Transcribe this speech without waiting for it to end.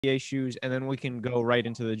NBA shoes, and then we can go right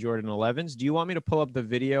into the Jordan 11s. Do you want me to pull up the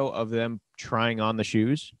video of them trying on the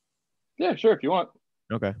shoes? Yeah, sure, if you want.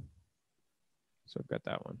 Okay. So I've got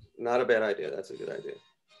that one. Not a bad idea. That's a good idea.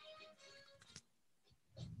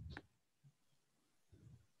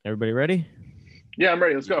 Everybody ready? Yeah, I'm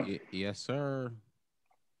ready. Let's go. Yes, sir.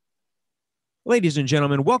 Ladies and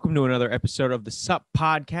gentlemen, welcome to another episode of the Sup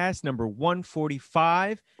Podcast, number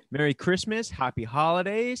 145. Merry Christmas, Happy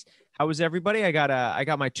Holidays. How was everybody? I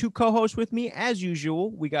got my two co-hosts with me as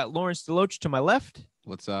usual. We got Lawrence DeLoach to my left.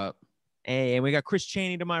 What's up? And we got Chris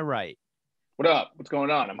Cheney to my right. What up? What's going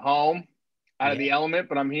on? I'm home, out of the element,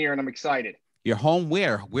 but I'm here and I'm excited. You're home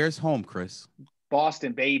where? Where's home, Chris?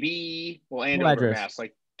 Boston, baby. Well, Andover, Mass.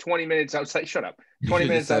 Like 20 minutes outside. Shut up. 20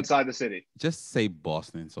 minutes outside the city. Just say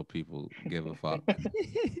Boston so people give a fuck.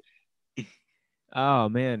 Oh,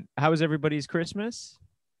 man. How was everybody's Christmas?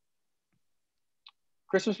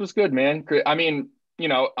 Christmas was good, man. I mean, you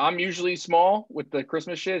know, I'm usually small with the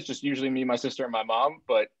Christmas shit. It's just usually me, my sister, and my mom,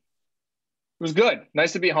 but it was good.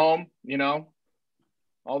 Nice to be home, you know,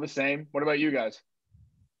 all the same. What about you guys?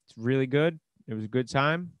 It's really good. It was a good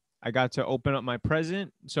time. I got to open up my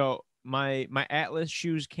present. So my Atlas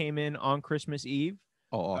shoes came in on Christmas Eve.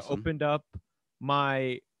 Oh, awesome. I opened up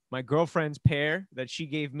my girlfriend's pair that she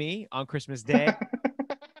gave me on Christmas Day.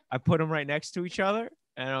 I put them right next to each other,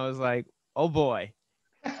 and I was like, oh, boy.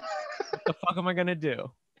 What the fuck am I going to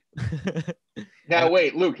do? Now,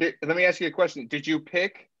 wait, Luke, let me ask you a question. Did you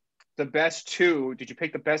pick the best two? Did you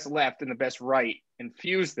pick the best left and the best right and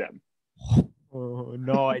fuse them? Oh,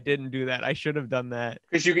 no, I didn't do that. I should have done that.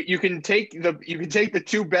 Because you can take the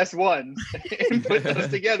two best ones and put those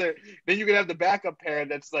together. Then you can have the backup pair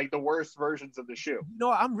that's like the worst versions of the shoe. No,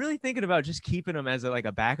 I'm really thinking about just keeping them as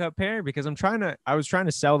a backup pair because I was trying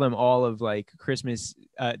to sell them all of like Christmas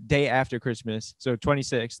day after Christmas. So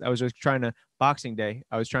 26th, I was just trying to Boxing Day.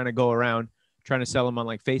 I was trying to go around trying to sell them on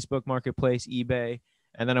like Facebook Marketplace, eBay.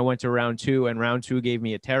 And then I went to round two, and round two gave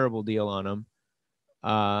me a terrible deal on them.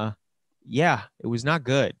 Yeah, it was not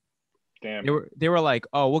good. Damn. They were like,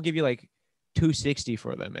 oh, we'll give you like $260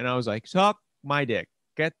 for them. And I was like, suck my dick.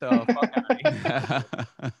 Get the fuck out of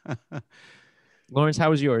here. Lawrence,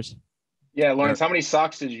 how was yours? Yeah, Lawrence, how many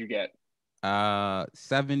socks did you get?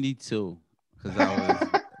 72, because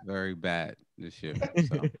I was very bad this year.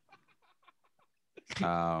 So.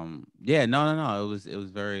 Yeah, no. It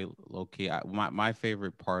was very low key. My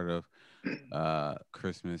favorite part of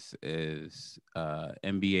Christmas is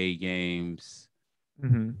NBA games.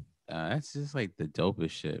 Mm-hmm. That's just like the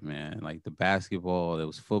dopest shit, man. Like the basketball, there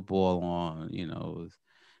was football on, you know.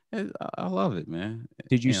 I love it, man.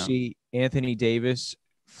 Did you see Anthony Davis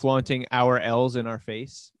flaunting our L's in our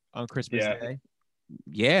face on Christmas Day?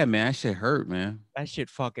 Yeah, man, that shit hurt, man. That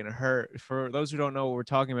shit fucking hurt. For those who don't know what we're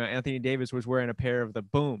talking about, Anthony Davis was wearing a pair of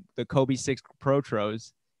the Kobe 6 Pro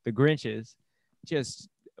Tros, the Grinches, just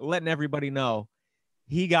letting everybody know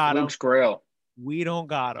he got Luke's him. Grail. We don't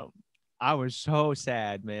got him. I was so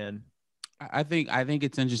sad, man. I think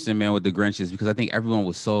it's interesting, man, with the Grinches, because I think everyone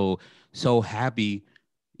was so happy,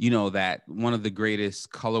 you know, that one of the greatest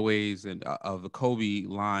colorways and of the Kobe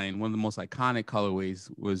line, one of the most iconic colorways,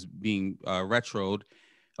 was being retroed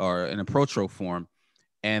or in a protro form.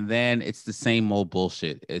 And then it's the same old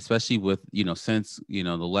bullshit, especially with, you know, since, you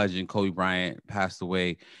know, the legend Kobe Bryant passed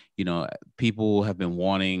away, you know, people have been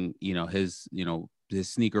wanting, you know, his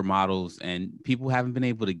sneaker models, and people haven't been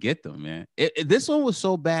able to get them, man. This one was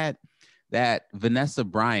so bad that Vanessa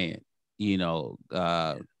Bryant, you know,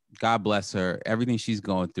 God bless her, everything she's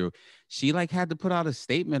going through, she like had to put out a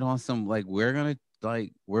statement on some, like,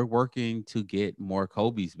 we're working to get more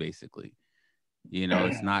Kobe's, basically. You know,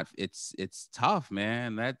 it's tough,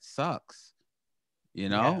 man. That sucks. You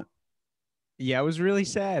know? Yeah, it was really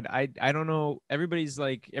sad. I don't know. Everybody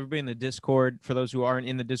in the Discord, for those who aren't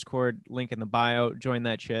in the Discord, link in the bio, join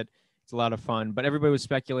that shit. It's a lot of fun. But everybody was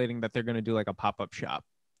speculating that they're going to do like a pop-up shop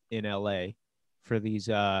in LA for these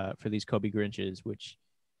Kobe Grinches, which,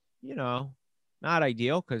 you know, not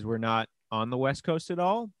ideal because we're not on the West Coast at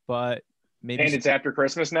all, but maybe. And it's after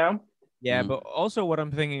Christmas now. Yeah, but also what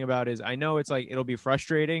I'm thinking about is, I know it's like it'll be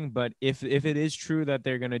frustrating, but if it is true that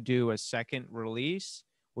they're gonna do a second release,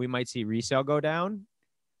 we might see resale go down.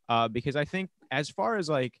 Because I think, as far as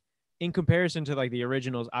like in comparison to like the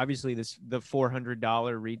originals, obviously the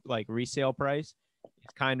 $400 resale price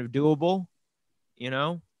is kind of doable. You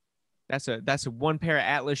know, that's a one pair of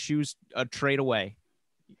Atlas shoes a trade away.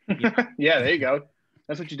 You know? Yeah, there you go.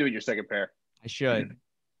 That's what you do with your second pair. I should.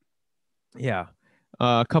 Yeah.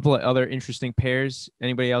 A couple of other interesting pairs.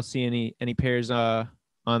 Anybody else see any pairs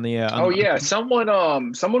on the. Oh yeah, someone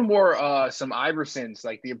wore some Iversons,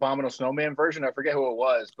 like the Abominable Snowman version. I forget who it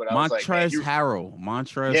was, but I was like, man,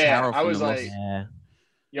 Montrez yeah, Harrell I from the was like, most.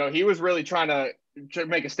 Yeah. he was really trying to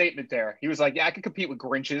make a statement there. He was like, yeah, I could compete with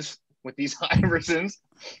Grinches with these Iversons.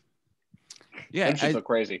 Yeah, Them shits look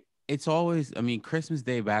crazy. it's always. I mean, Christmas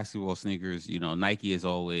Day basketball sneakers. Nike is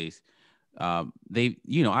always. They,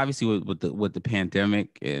 obviously with the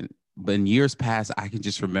pandemic but in years past, I can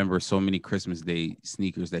just remember so many Christmas Day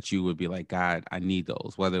sneakers that you would be like, God, I need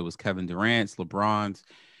those. Whether it was Kevin Durant's, LeBron's,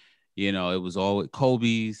 it was all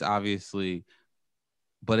Kobe's, obviously.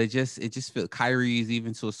 But it just feels Kyrie's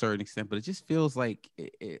even to a certain extent. But it just feels like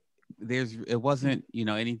it wasn't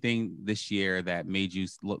anything this year that made you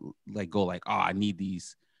go like, oh, I need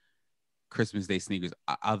these Christmas Day sneakers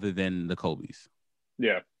other than the Kobe's.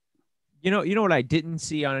 Yeah. You know what I didn't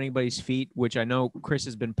see on anybody's feet, which I know Chris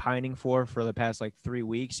has been pining for the past like 3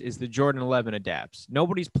 weeks, is the Jordan 11 adapts.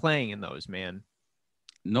 Nobody's playing in those, man.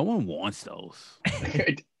 No one wants those.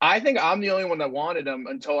 I think I'm the only one that wanted them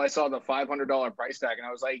until I saw the $500 price tag, and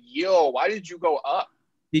I was like, yo, why did you go up?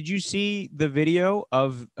 Did you see the video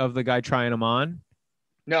of the guy trying them on?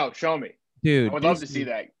 No, show me. Dude, I would love to see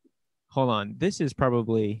that. Hold on. This is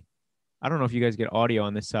probably, I don't know if you guys get audio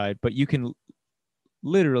on this side, but you can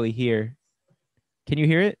literally hear. Can you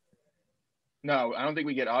hear it? No, I don't think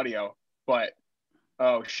we get audio, but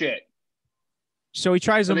oh shit. So he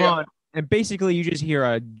tries them on, and basically you just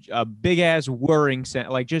hear a big ass whirring sound,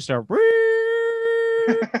 like just a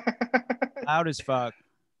loud as fuck.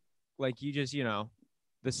 Like you just,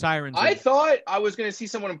 the sirens. I thought I was going to see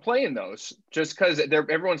someone playing those just because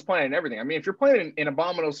everyone's playing and everything. I mean, if you're playing in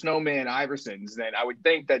Abominable Snowman Iversons, then I would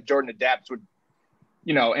think that Jordan Adapts would,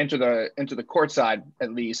 enter the court side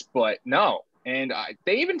at least. But no. And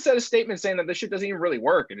they even said a statement saying that this shit doesn't even really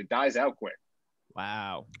work and it dies out quick.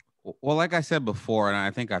 Wow. Well, like I said before, and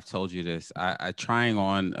I think I've told you this, I trying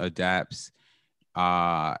on Adapts,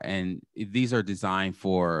 and these are designed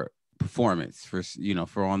for performance,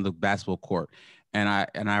 for on the basketball court. And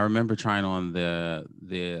I remember trying on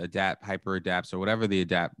the Adapt, Hyper Adapts, or whatever the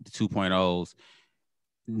Adapt 2.0s.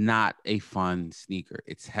 Not a fun sneaker.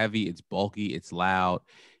 It's heavy, it's bulky, it's loud,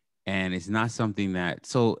 and it's not something that.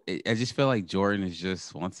 So I just feel like Jordan is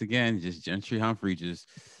just, once again, just Gentry Humphrey, just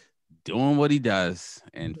doing what he does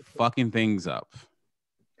and fucking things up.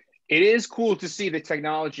 It is cool to see the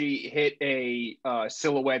technology hit a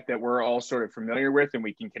silhouette that we're all sort of familiar with and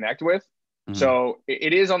we can connect with. Mm-hmm. So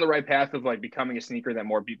it is on the right path of like becoming a sneaker that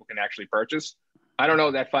more people can actually purchase. I don't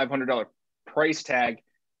know that $500 price tag,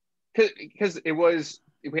 because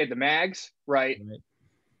we had the mags, right?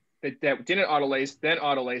 That didn't auto lace, then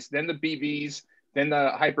the BBs, then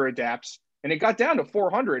the Hyper Adapts, and it got down to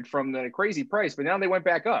 $400 from the crazy price, but now they went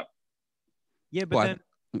back up. Yeah, but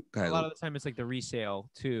then a lot of the time it's like the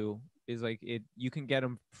resale too. Is like you can get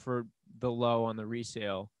them for the low on the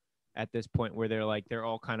resale at this point, where they're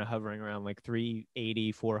all kind of hovering around like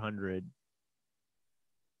 380, 400.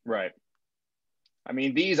 Right. I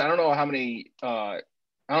mean, these, I don't know how many.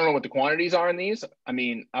 I don't know what the quantities are in these. I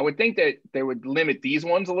mean, I would think that they would limit these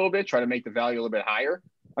ones a little bit, try to make the value a little bit higher.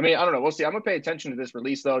 I mean, I don't know. We'll see. I'm going to pay attention to this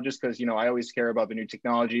release, though, just because, I always care about the new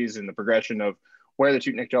technologies and the progression of where the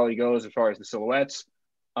Tunic Jolly goes as far as the silhouettes.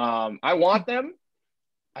 I want them.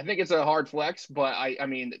 I think it's a hard flex, but I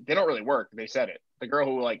mean, they don't really work. They said it. The girl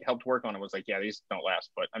who helped work on it was like, yeah, these don't last.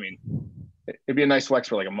 But I mean, it'd be a nice flex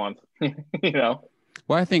for like a month,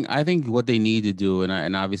 Well, I think what they need to do,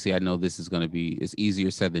 and obviously I know this is going to be, it's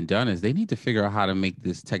easier said than done, is they need to figure out how to make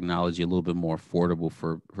this technology a little bit more affordable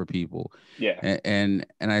for people. Yeah. And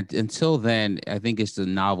until then, I think it's the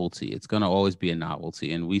novelty. It's going to always be a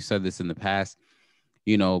novelty. And we've said this in the past,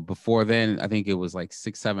 before then, I think it was like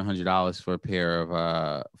 $600-700 for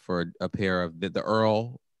a pair of the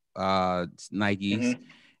Earl Nikes. Mm-hmm.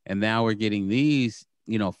 And now we're getting these,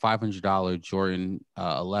 $500 Jordan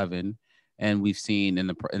 11. And we've seen in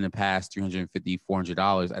the past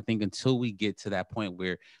 $350-400. I think until we get to that point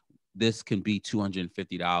where this can be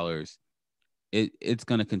 $250, it's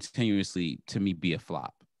going to continuously, to me, be a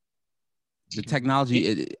flop. The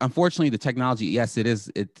technology, unfortunately, the technology, yes, it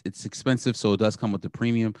is. It's expensive, so it does come with the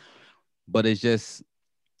premium, but it's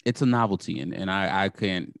a novelty, and I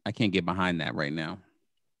can't get behind that right now.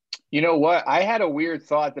 You know what? I had a weird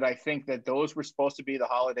thought that I think that those were supposed to be the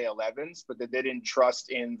holiday 11s, but that they didn't trust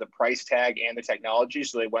in the price tag and the technology,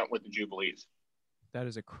 so they went with the Jubilees. That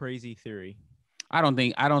is a crazy theory. I don't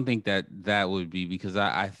think that would be, because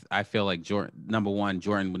I feel like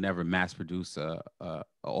Jordan would never mass produce a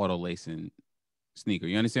auto lacing sneaker.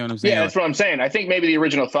 You understand what I'm saying? Yeah, that's what I'm saying. I think maybe the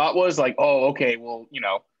original thought was like, oh, okay, well,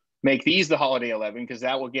 make these the holiday 11 because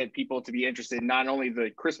that will get people to be interested in not only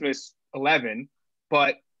the Christmas 11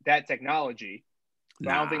 but that technology.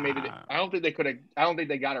 But Nah. I don't think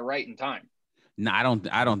they got it right in time. No, I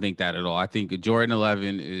don't think that at all. I think Jordan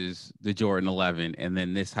 11 is the Jordan 11, and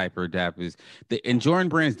then this hyper adapt is and Jordan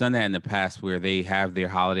Brand's done that in the past where they have their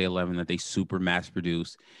holiday 11 that they super mass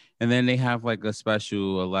produce, and then they have like a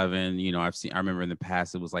special 11. You know, I remember in the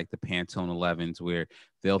past it was like the Pantone 11s where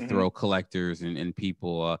they'll throw collectors and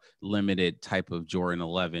people a limited type of Jordan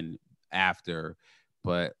 11 after,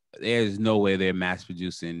 but there's no way they're mass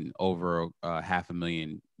producing over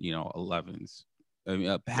 500,000, 11s. I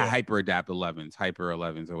mean, hyper adapt 11s, hyper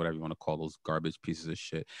 11s, or whatever you want to call those garbage pieces of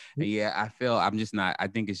shit. And yeah, I'm just not. I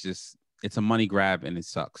think it's a money grab and it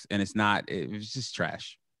sucks. And it's not. It's just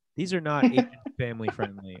trash. These are not Asian family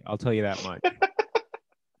friendly. I'll tell you that much.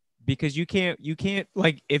 Because you can't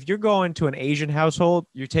like if you're going to an Asian household,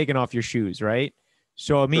 you're taking off your shoes, right?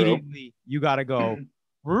 So immediately you got to go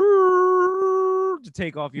to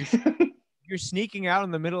take off your shoes. You're sneaking out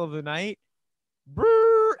in the middle of the night.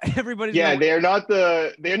 Everybody's they're not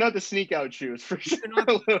the sneak out shoes for sure.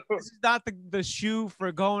 This is not the shoe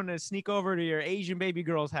for going to sneak over to your Asian baby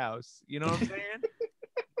girl's house. You know what I'm saying?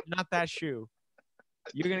 Not that shoe.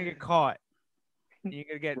 You're gonna get caught. You're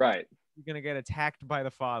gonna get attacked by the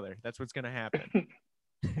father. That's what's gonna happen.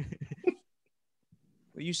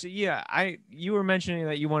 You see, you were mentioning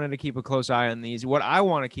that you wanted to keep a close eye on these. What I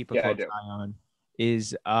want to keep a close eye on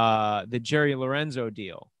is the Jerry Lorenzo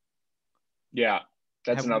deal. Yeah.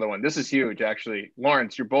 That's another one. This is huge, actually.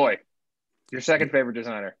 Lawrence, your boy, your second favorite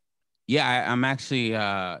designer. Yeah, I'm actually.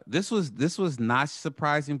 This was not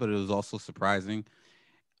surprising, but it was also surprising,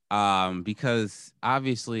 because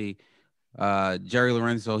obviously, Jerry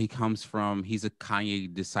Lorenzo, he's a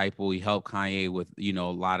Kanye disciple. He helped Kanye with a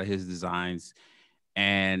lot of his designs,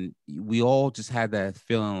 and we all just had that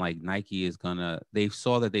feeling like Nike is gonna. They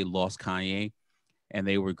saw that they lost Kanye. And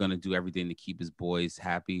they were going to do everything to keep his boys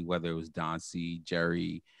happy, whether it was Don C,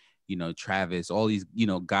 Jerry, Travis, all these,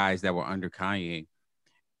 guys that were under Kanye.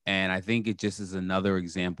 And I think it just is another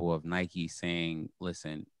example of Nike saying,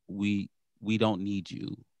 listen, we don't need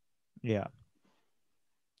you. Yeah.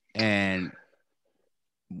 And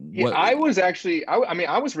I was actually,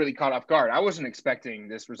 I was really caught off guard. I wasn't expecting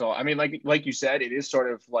this result. I mean, like you said, it is sort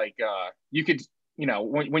of like, you could,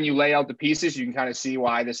 when you lay out the pieces, you can kind of see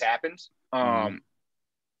why this happens.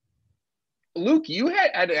 Luke, you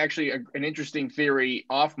had actually an interesting theory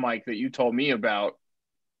off mic that you told me about.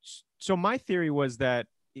 So my theory was that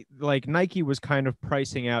like Nike was kind of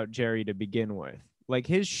pricing out Jerry to begin with. Like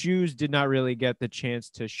his shoes did not really get the chance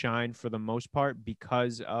to shine for the most part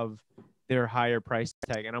because of their higher price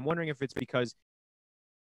tag. And I'm wondering if it's because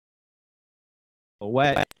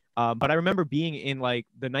wet. But I remember being in like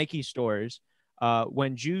the Nike stores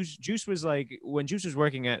when Juice was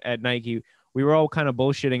working at Nike. We were all kind of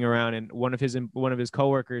bullshitting around, and one of his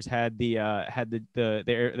coworkers had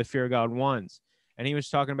the Fear of God ones, and he was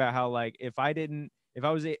talking about how like if I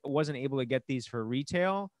wasn't able to get these for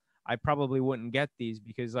retail, I probably wouldn't get these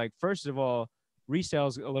because like first of all,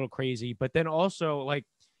 resale's a little crazy, but then also like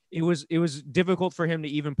it was difficult for him to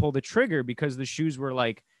even pull the trigger because the shoes were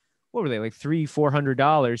like, what were they, like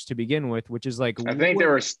 $300-400 to begin with, which is like I think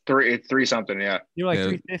there was three something, yeah. You're like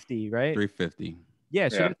 $350, right? $350. Yeah,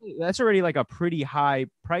 so that's already like a pretty high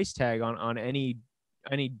price tag on any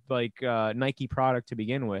like Nike product to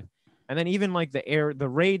begin with. And then even like the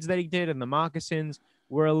raids that he did and the moccasins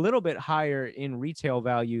were a little bit higher in retail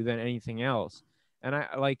value than anything else. And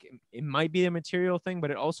I like it might be a material thing, but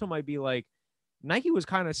it also might be like Nike was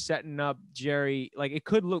kind of setting up Jerry, like it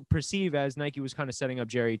could perceive as Nike was kind of setting up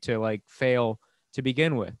Jerry to like fail to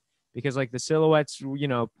begin with, because like the silhouettes,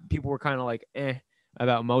 people were kind of like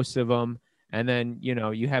about most of them. And then,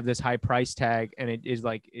 you have this high price tag and it is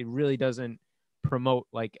like, it really doesn't promote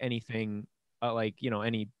like anything,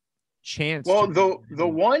 any chance. Well, the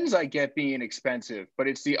ones I get being expensive, but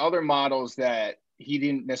it's the other models that he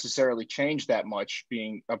didn't necessarily change that much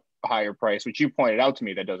being a higher price, which you pointed out to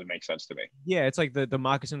me, that doesn't make sense to me. Yeah. It's like the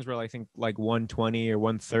moccasins were, I think like 120 or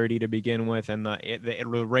 130 to begin with. And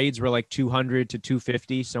the raids were like 200 to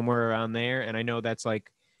 250, somewhere around there. And I know that's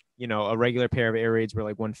like, a regular pair of Air Raids were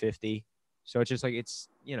like 150. So it's just like, it's,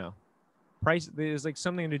 price. There's like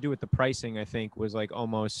something to do with the pricing, I think, was like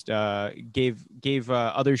almost gave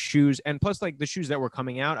other shoes. And plus like the shoes that were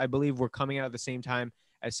coming out, I believe were coming out at the same time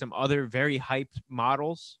as some other very hyped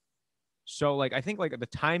models. So like, I think like the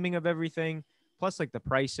timing of everything, plus like the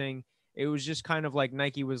pricing, it was just kind of like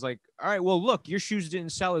Nike was like, all right, well, look, your shoes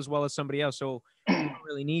didn't sell as well as somebody else. So we don't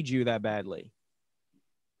really need you that badly.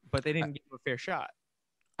 But they didn't give you a fair shot.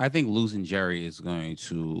 I think losing Jerry is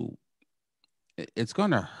it's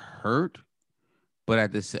going to hurt. But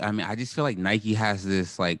at this, I mean, I just feel like Nike has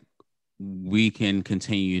this, like, we can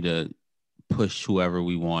continue to push whoever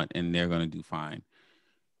we want and they're going to do fine.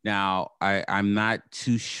 Now, I'm not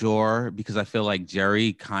too sure because I feel like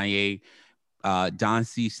Jerry, Kanye, Don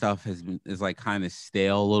C stuff is like kind of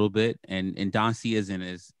stale a little bit. And Don C isn't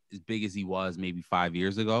as big as he was maybe 5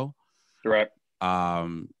 years ago. Correct.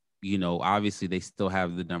 You know, obviously they still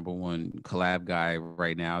have the number one collab guy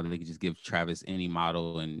right now. They can just give Travis any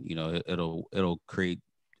model and, you know, it'll create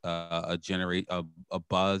a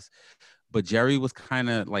buzz. But Jerry was kind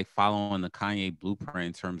of like following the Kanye blueprint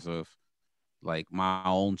in terms of like my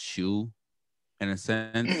own shoe, in a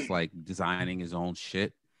sense, like designing his own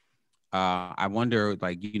shit. I wonder,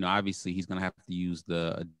 like, you know, obviously he's gonna have to use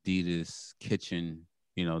the Adidas kitchen,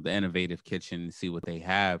 you know, the innovative kitchen, to see what they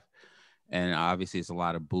have. And obviously it's a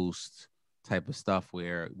lot of boost type of stuff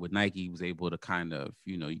where with Nike was able to kind of,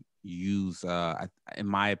 you know, use in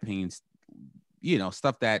my opinion, you know,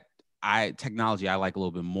 stuff that technology I like a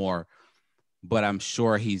little bit more. But I'm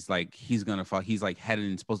sure he's like supposed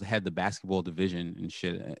to head the basketball division and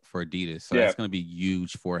shit for Adidas. So that's gonna be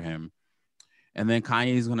huge for him. And then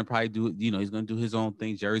Kanye's gonna probably do, you know, he's gonna do his own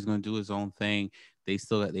thing. Jerry's gonna do his own thing. They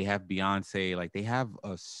have Beyonce, like they have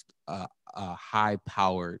a high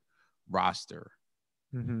powered roster.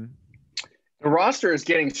 Mm-hmm. The roster is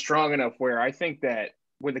getting strong enough where I think that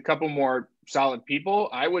with a couple more solid people,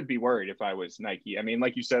 I would be worried if I was Nike. I mean,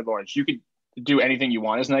 like you said, Lawrence, you could do anything you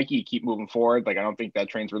want as Nike. You keep moving forward. Like, I don't think that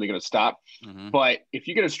train's really going to stop. Mm-hmm. But if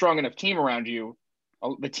you get a strong enough team around you,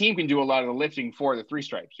 the team can do a lot of the lifting for the three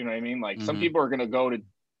stripes. You know what I mean? Like, some people are going to go to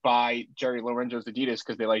buy Jerry Lorenzo's Adidas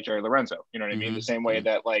because they like Jerry Lorenzo. You know what I mean? The same way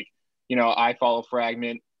that, like, you know, I follow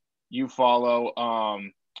Fragment, you follow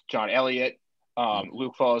John Elliott,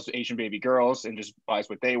 Luke follows Asian Baby Girls and just buys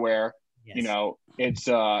what they wear. Yes. You know, it's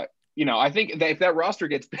you know, I think that if that roster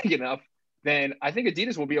gets big enough, then I think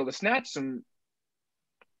Adidas will be able to snatch some,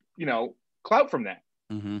 you know, clout from that.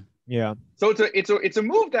 Mm-hmm. Yeah. So it's a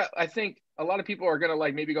move that I think a lot of people are gonna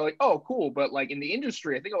like maybe go like, oh, cool, but like in the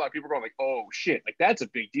industry, I think a lot of people are going like, oh shit, like that's a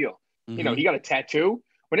big deal. Mm-hmm. You know, he got a tattoo.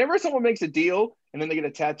 Whenever someone makes a deal and then they get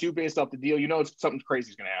a tattoo based off the deal, you know, something crazy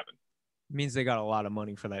is gonna happen. It means they got a lot of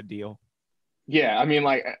money for that deal. Yeah, I mean,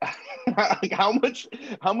 like how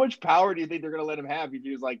much power do you think they're gonna let him have if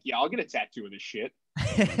he was like, yeah, I'll get a tattoo of this shit?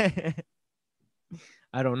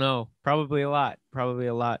 I don't know. Probably a lot.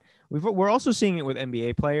 We're also seeing it with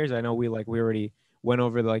NBA players. I know we already went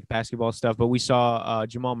over the like basketball stuff, but we saw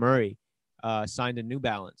Jamal Murray signed a New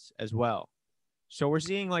Balance as well. So we're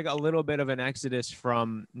seeing like a little bit of an exodus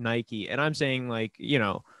from Nike. And I'm saying, like, you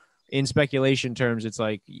know, in speculation terms, it's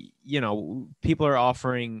like, you know, people are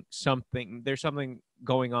offering something. There's something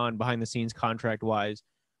going on behind the scenes contract wise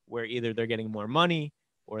where either they're getting more money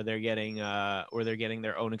or they're getting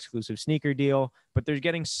their own exclusive sneaker deal, but they're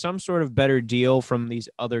getting some sort of better deal from these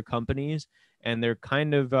other companies. And they're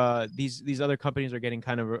kind of these other companies are getting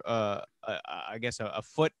kind of I guess a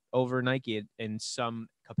foot over Nike in some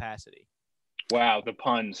capacity. Wow, the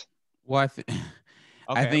puns. Well, okay,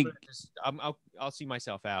 I think I'll see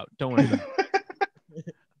myself out. Don't worry about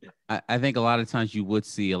it. I think a lot of times you would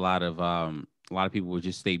see a lot of people would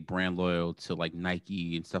just stay brand loyal to like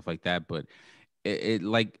Nike and stuff like that, but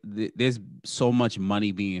there's so much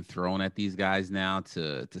money being thrown at these guys now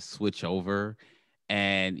to switch over,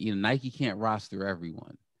 and you know Nike can't roster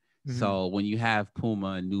everyone. Mm-hmm. So when you have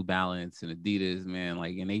Puma and New Balance and Adidas, man,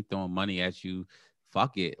 like, and they throwing money at you,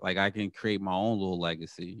 fuck it. Like, I can create my own little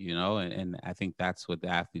legacy, you know, and I think that's what the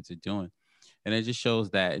athletes are doing, and it just shows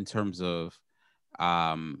that in terms of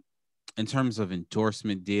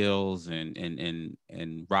endorsement deals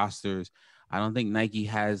and rosters, I don't think Nike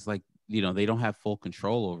has, like, you know, they don't have full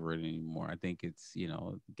control over it anymore. I think it's, you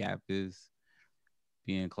know, the gap is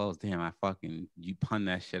being closed. Damn, you pun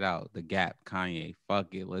that shit out. The gap, Kanye,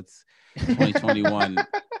 fuck it. Let's 2021.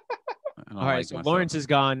 All right, so Lawrence is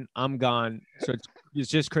gone. I'm gone. So it's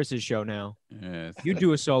just Chris's show now. Yes. You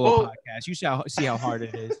do a solo podcast. You see how hard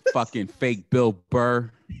it is. Fucking fake Bill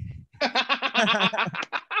Burr.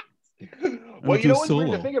 Well, you know what's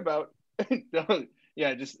weird to think about?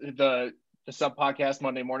 Yeah, just the sub podcast,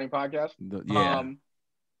 Monday morning podcast.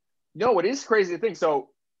 No, it is crazy to think. So,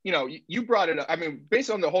 you know, you brought it up. I mean, based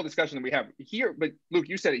on the whole discussion that we have here, but Luke,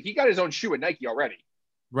 you said it. He got his own shoe at Nike already.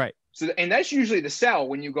 Right. So, and that's usually the sell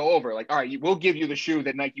when you go over. Like, all right, we'll give you the shoe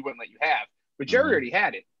that Nike wouldn't let you have. But Jerry already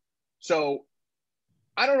had it. So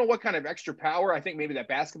I don't know what kind of extra power. I think maybe that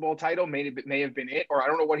basketball title may have been it, or I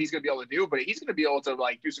don't know what he's going to be able to do, but he's going to be able to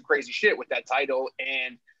like do some crazy shit with that title.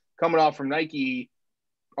 And coming off from Nike,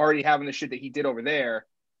 already having the shit that he did over there,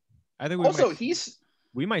 I think also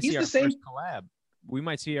we might he's see our the same. first collab. We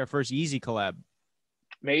might see our first Yeezy collab.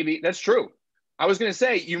 Maybe that's true. I was gonna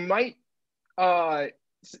say you might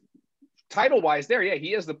title wise there. Yeah,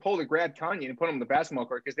 he has the pull to grab Kanye and put him on the basketball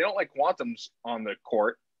court because they don't like quantums on the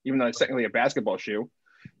court, even though it's technically a basketball shoe.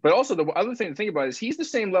 But also the other thing to think about is he's the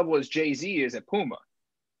same level as Jay-Z is at Puma.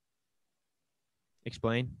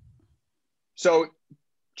 Explain. So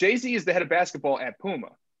Jay-Z is the head of basketball at Puma.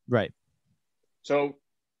 Right. So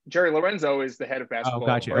Jerry Lorenzo is the head of basketball. Oh,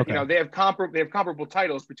 gotcha. Or, okay. You know, they have comparable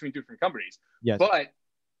titles between different companies. Yes. But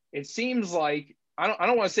it seems like I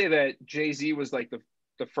don't want to say that Jay-Z was like the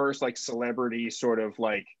first like celebrity sort of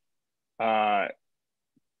like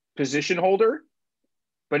position holder.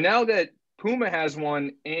 But now that Puma has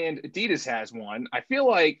one and Adidas has one, I feel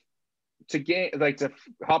like to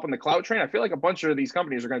hop on the cloud train, I feel like a bunch of these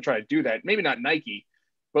companies are going to try to do that. Maybe not Nike,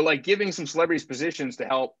 but like giving some celebrities positions to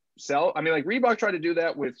help sell. I mean, like Reebok tried to do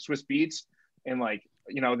that with Swiss Beats and like,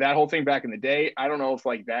 you know, that whole thing back in the day. I don't know if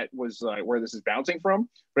like that was where this is bouncing from,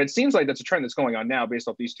 but it seems like that's a trend that's going on now based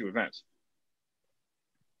off these two events.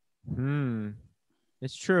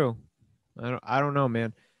 It's true. I don't know,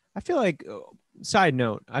 man. I feel like side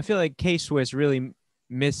note, I feel like K-Swiss really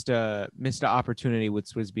missed a opportunity with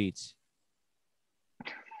Swiss Beats.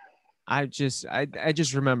 I just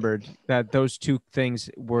remembered that those two things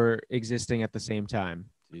were existing at the same time.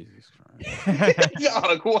 Jesus Christ.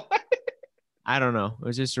 Dog, what? I don't know. It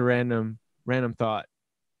was just a random thought.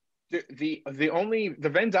 The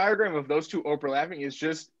Venn diagram of those two overlapping is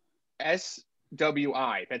just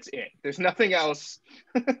SWI. That's it. There's nothing else.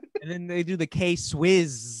 And then they do the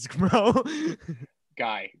K-Swizz, bro.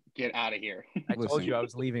 Guy, get out of here. I told you I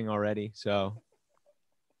was leaving already, so.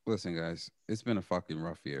 Listen, guys, it's been a fucking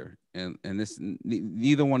rough year, and this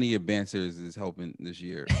neither one of your banters is helping this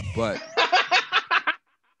year. But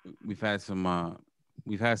we've had some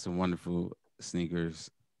wonderful sneakers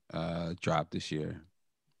drop this year.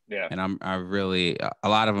 Yeah, and I really a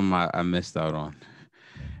lot of them I missed out on.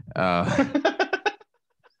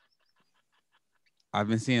 I've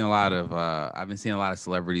been seeing a lot of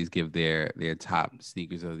celebrities give their top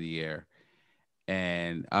sneakers of the year.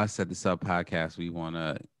 And us at the Sub Podcast, we want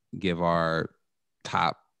to give our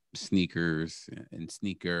top sneakers and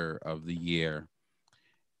sneaker of the year.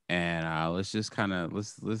 And let's just kind of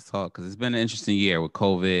let's talk, because it's been an interesting year with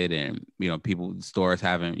COVID, and stores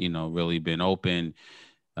haven't really been open,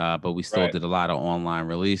 but we still did a lot of online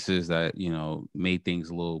releases that made things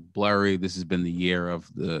a little blurry. This has been the year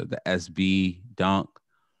of the SB Dunk,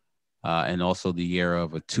 and also the year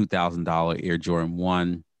of a $2,000 Air Jordan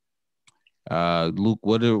 1. Luke,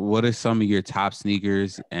 what are some of your top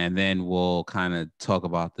sneakers, and then we'll kind of talk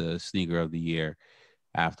about the sneaker of the year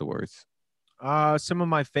afterwards. Some of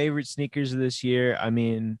my favorite sneakers of this year. I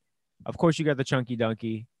mean, of course you got the Chunky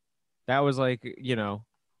Dunky. That was like,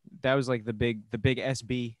 the big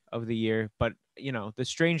SB of the year. But the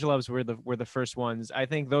Strange Loves were the first ones. I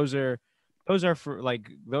think those are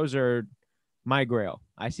my grail.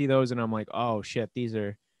 I see those and I'm like, oh shit, these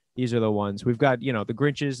are the ones. We've got, the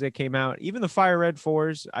Grinches that came out. Even the Fire Red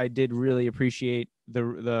 4s, I did really appreciate the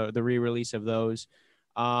re-release of those.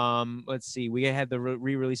 Let's see. We had the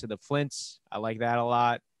re-release of the Flints. I like that a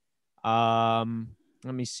lot.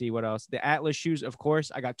 Let me see what else. The Atlas shoes, of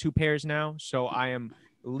course. I got 2 pairs now, so I am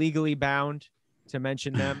legally bound to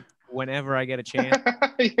mention them whenever I get a chance.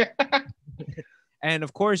 Yeah. And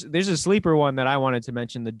of course, there's a sleeper one that I wanted to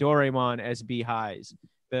mention, the Doraemon SB Highs,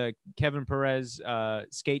 the Kevin Perez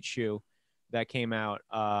skate shoe that came out.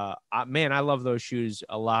 Man, I love those shoes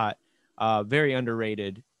a lot. Very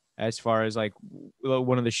underrated as far as like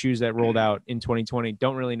one of the shoes that rolled out in 2020.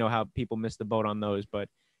 Don't really know how people missed the boat on those, but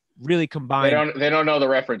really combined. They don't know the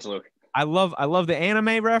reference, Luke. I love the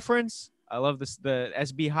anime reference. I love the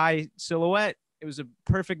SB High silhouette. It was a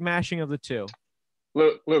perfect mashing of the two.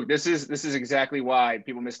 Luke, this is exactly why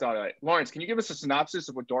people missed out on it. Lawrence, can you give us a synopsis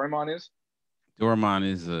of what Doraemon is? Doraemon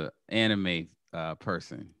is an anime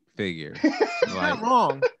person figure. He's not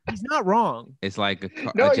wrong. He's not wrong. It's like a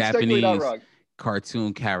he's Japanese not wrong.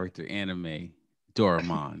 cartoon character anime.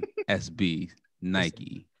 Doraemon, SB,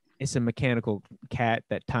 Nike. It's a mechanical cat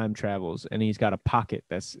that time travels, and he's got a pocket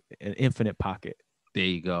that's an infinite pocket. There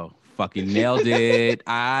you go. Fucking nailed it.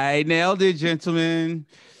 I nailed it, gentlemen.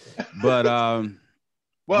 But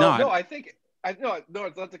I think it's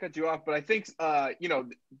not to cut you off, but I think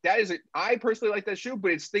that is I personally like that shoe,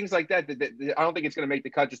 but it's things like that I don't think it's going to make the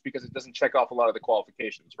cut just because it doesn't check off a lot of the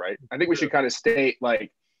qualifications, right? I think we should kind of state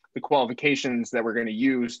like the qualifications that we're going to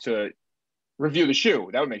use to review the shoe.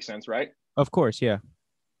 That would make sense, right? Of course, yeah.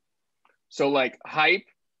 So like hype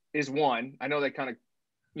is one. I know that kind of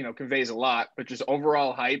conveys a lot, but just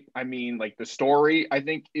overall hype. I mean, like the story, I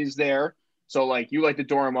think is there. So like you like the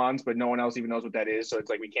Doremons, but no one else even knows what that is. So it's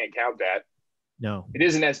like we can't count that. No, It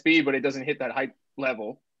is an SB, but it doesn't hit that hype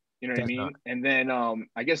level. You know what I mean? Not. And then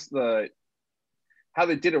I guess how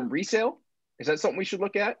they did a resale, is that something we should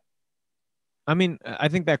look at? I mean, I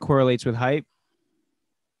think that correlates with hype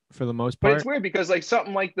for the most But part. it's weird because like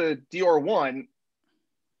something like the Dior one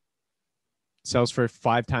Sells for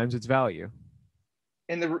 5 times its value.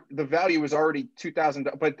 and the value was already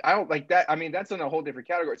 $2,000. But I don't like that. I mean, that's in a whole different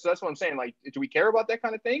category. So that's what I'm saying. Like, do we care about that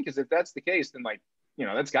kind of thing? Because if that's the case, then like,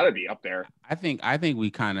 that's got to be up there. I think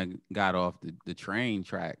we kind of got off the train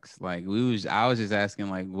tracks. Like I was just asking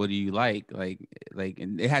like, what do you like? Like,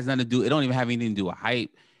 and it has nothing to do. It don't even have anything to do with hype.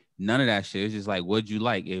 None of that shit. It's just like, what'd you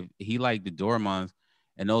like? If he liked the Doremons,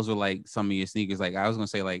 and those were like some of your sneakers. Like I was gonna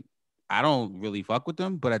say, like I don't really fuck with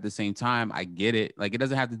them, but at the same time, I get it. Like it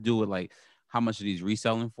doesn't have to do with like how much are these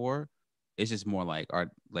reselling for. It's just more like, what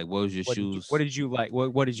was your shoes? What did you like?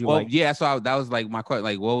 What did you Well, like? yeah, so that was like my question.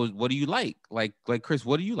 Like, what do you like? Like Chris,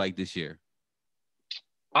 what do you like this year?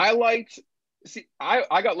 I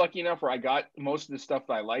got lucky enough where I got most of the stuff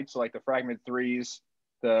that I liked. So like the Fragment 3s,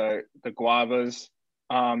 the Guavas.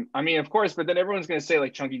 I mean, of course, but then everyone's gonna say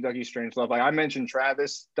like Chunky Ducky Strange Love. Like I mentioned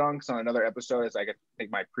Travis Dunks on another episode as I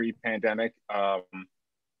think my pre-pandemic.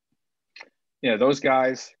 Those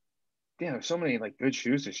guys. Damn, there's so many like good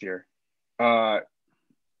shoes this year.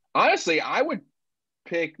 Honestly, I would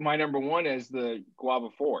pick my number one as the Guava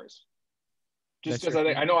 4s. Just because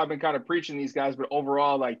I know I've been kind of preaching these guys, but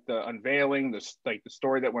overall, like the unveiling, the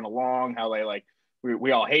story that went along, how they like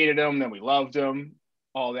we all hated them, then we loved them,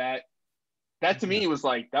 all that. That to me was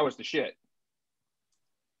like that was the shit.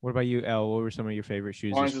 What about you, El? What were some of your favorite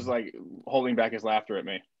shoes? Lawrence is like holding back his laughter at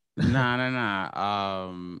me.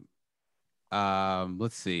 Nah.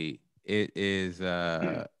 Let's see. It is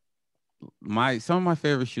some of my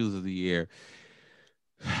favorite shoes of the year.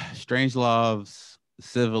 Strange Loves,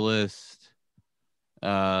 Civilist,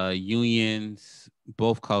 Unions,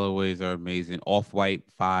 both colorways are amazing. Off-white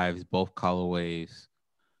 5s, both colorways.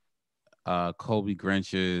 Kobe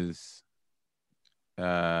Grinches,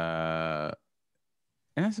 and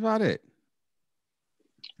that's about it.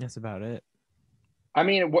 That's about it. I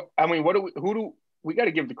mean, we got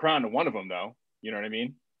to give the crown to one of them though? You know what I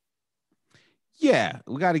mean? Yeah,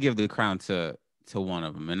 we got to give the crown to one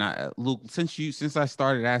of them. And Luke, since I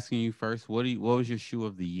started asking you first, what was your shoe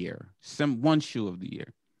of the year? One shoe of the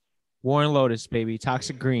year. Warren Lotus, baby.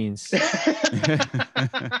 Toxic Greens.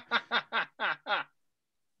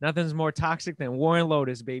 Nothing's more toxic than Warren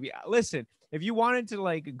Lotus, baby. Listen, if you wanted to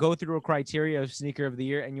like go through a criteria of sneaker of the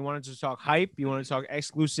year and you wanted to talk hype, you wanted to talk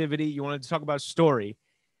exclusivity, you wanted to talk about story,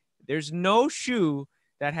 there's no shoe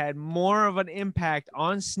that had more of an impact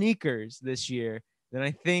on sneakers this year than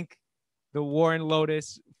I think the Warren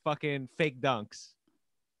Lotus fucking fake dunks.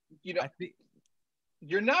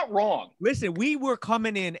 You're not wrong. Listen, we were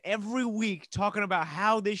coming in every week talking about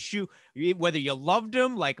how this shoe, whether you loved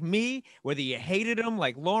him like me, whether you hated him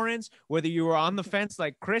like Lawrence, whether you were on the fence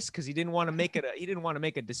like Chris because he didn't want to make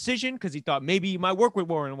a decision because he thought maybe he might work with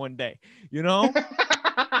Warren one day. He was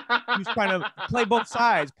trying to play both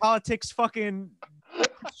sides. Politics, fucking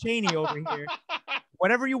Cheney over here.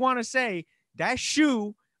 Whatever you want to say, that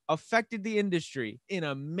shoe affected the industry in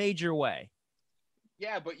a major way.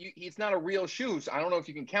 Yeah, but it's not a real shoe, so I don't know if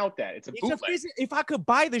you can count that. It's a bootleg. If I could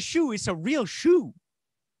buy the shoe, it's a real shoe.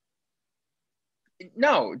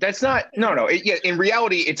 No, that's not. No. In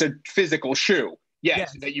reality, it's a physical shoe.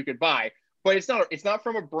 Yes, that you could buy, but it's not. It's not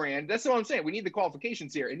from a brand. That's what I'm saying. We need the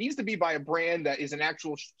qualifications here. It needs to be by a brand that is an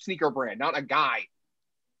actual sneaker brand, not a guy.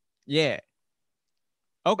 Yeah.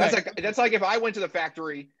 Okay. That's like if I went to the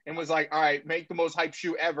factory and was like, "All right, make the most hype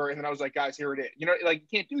shoe ever," and then I was like, "Guys, here it is." You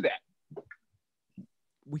can't do that.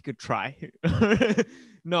 We could try.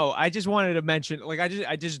 No, I just wanted to mention, like,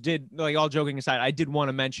 I just did, like, all joking aside, I did want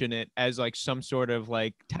to mention it as like some sort of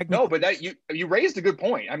like technical. No, but that you raised a good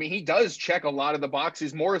point. I mean, he does check a lot of the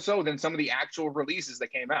boxes more so than some of the actual releases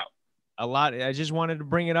that came out. A lot. I just wanted to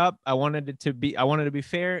bring it up. I wanted to be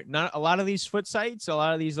fair. Not a lot of these foot sites, a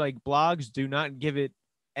lot of these like blogs do not give it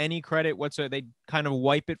any credit whatsoever. They kind of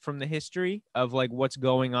wipe it from the history of like what's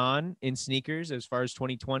going on in sneakers as far as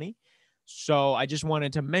 2020. So I just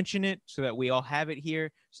wanted to mention it so that we all have it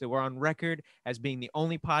here, so that we're on record as being the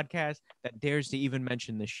only podcast that dares to even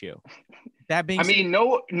mention this shoe. That being said,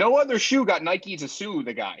 no other shoe got Nike to sue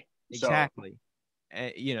the guy. So. Exactly.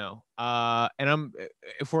 And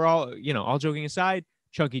if we're all, all joking aside,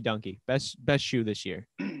 Chunky Dunky, best shoe this year.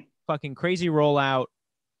 Fucking crazy rollout,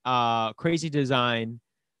 crazy design,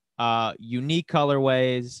 unique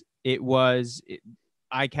colorways.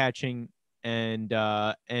 eye-catching and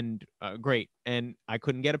great. And I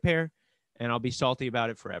couldn't get a pair, and I'll be salty about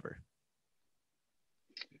it forever.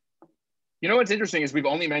 You know what's interesting is we've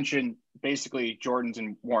only mentioned basically Jordans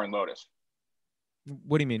and Warren Lotus.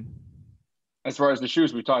 What do you mean? As far as the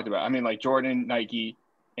shoes we talked about, I mean, like Jordan, Nike,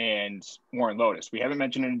 and Warren Lotus. We haven't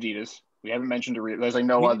mentioned Adidas. We haven't mentioned there's like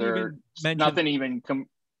no other, nothing even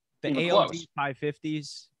the even ALD close.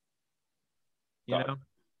 550s. You know,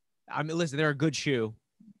 I mean, listen, they're a good shoe,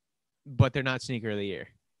 but they're not sneaker of the year.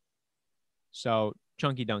 So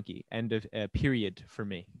chunky donkey, end of period for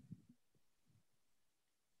me.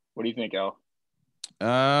 What do you think, Al?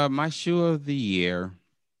 My shoe of the year.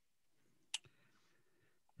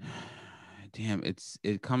 Damn,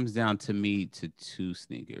 it comes down to me to two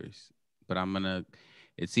sneakers, but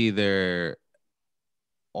it's either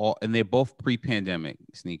and they're both pre-pandemic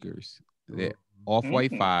sneakers. They're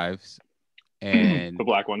off-white fives and the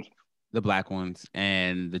black ones,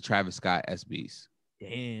 and the Travis Scott SBs.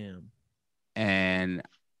 Damn. And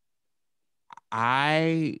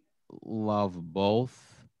I love both.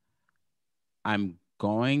 I'm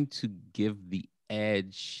going to give the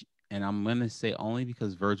edge, and I'm going to say only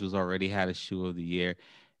because Virgil's already had a shoe of the year,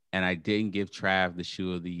 and I didn't give Trav the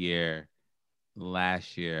shoe of the year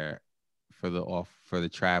last year for the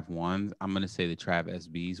Trav ones. I'm going to say the Trav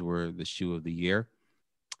SBs were the shoe of the year.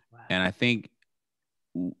 Wow. And I think,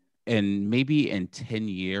 and maybe in 10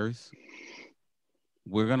 years,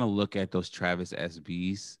 we're going to look at those Travis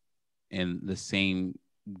SBs in the same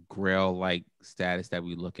grail-like status that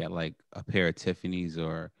we look at like a pair of Tiffany's,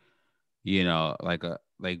 or, you know, like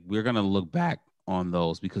we're going to look back on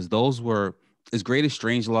those, because those were as great as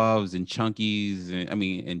Strangeloves and Chunkies,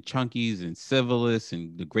 and Chunkies and Civilus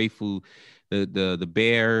and the Grateful, the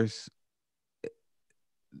Bears,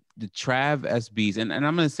 the Trav SBs, and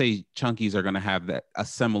I'm going to say Chunkies are going to have a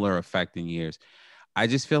similar effect in years. I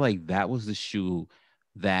just feel like that was the shoe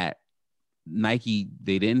that Nike,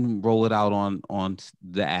 they didn't roll it out on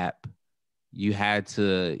the app. You had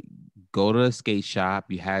to go to a skate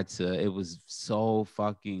shop. It was so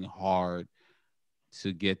fucking hard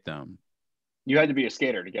to get them. You had to be a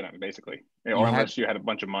skater to get them, basically. Unless you had a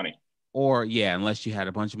bunch of money. Unless you had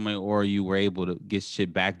a bunch of money, or you were able to get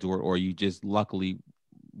shit backdoored, or you just luckily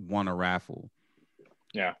won a raffle.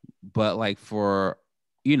 Yeah. But like for,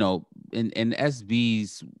 you know, in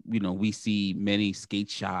SBs, you know, we see many skate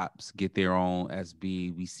shops get their own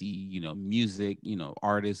SB. We see, you know, music, you know,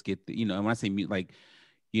 artists get the, you know, and when I say like,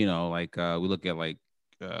 you know, like we look at like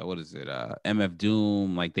what is it? MF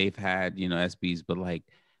Doom, like they've had, you know, SBs, but like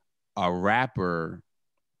a rapper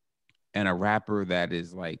that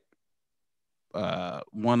is like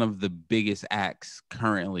one of the biggest acts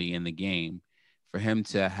currently in the game, for him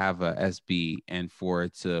to have a SB and for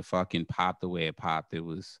it to fucking pop the way it popped, it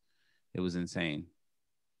was insane.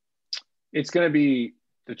 It's going to be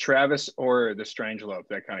the Travis or the Strangelove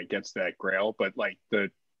that kind of gets that grail, but like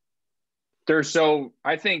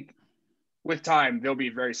I think with time they'll be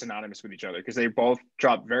very synonymous with each other, because they both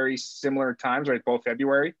drop very similar times, right? Both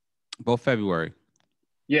February.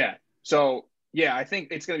 Yeah. So yeah, I think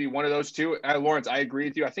it's going to be one of those two. Lawrence, I agree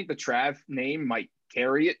with you. I think the Trav name might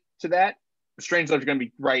carry it to that. Strangelove's going to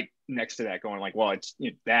be right next to that, going like, well, it's,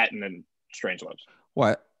 you know, that and then Strangeloves.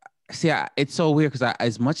 What? See, it's so weird, because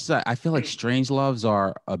as much as I feel like Strangeloves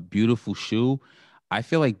are a beautiful shoe, I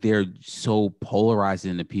feel like they're so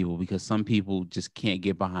polarizing to people, because some people just can't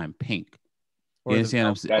get behind pink. You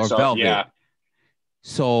understand? Or velvet. Yeah.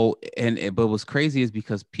 So, but what's crazy is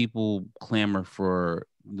because people clamor for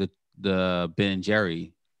the Ben and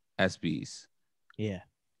Jerry SBs. Yeah.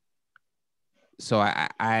 So I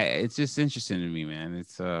it's just interesting to me, man.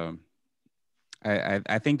 It's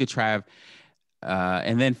I think the Trav,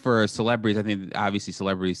 and then for celebrities, I think obviously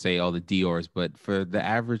celebrities say all the Dior's, but for the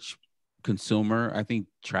average consumer, I think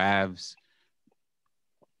Travs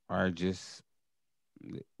are just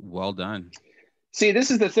well done. See, this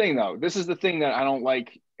is the thing, though. This is the thing that I don't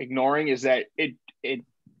like ignoring, is that it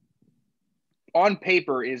on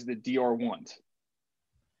paper is the Dior ones.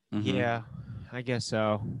 Mm-hmm. Yeah, I guess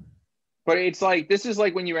so. But it's like, this is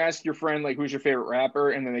like when you ask your friend, like, who's your favorite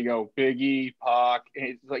rapper? And then they go, Biggie, Pac. And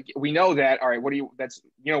it's like, we know that. All right,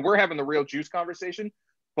 we're having the real juice conversation.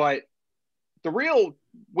 But the real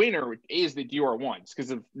winner is the Dior ones,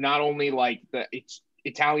 because of not only like it's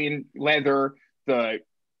Italian leather, the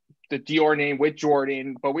Dior name with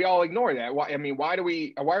Jordan, but we all ignore that. Why are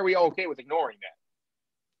we all okay with ignoring that?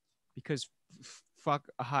 Because fuck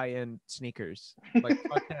high-end sneakers. Like,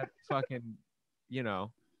 fuck that fucking, you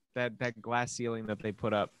know, that glass ceiling that they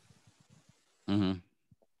put up. Mm-hmm.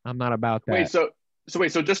 I'm not about that.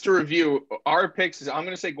 Wait, so just to review, our picks is, I'm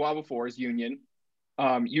going to say Guava 4 is Union.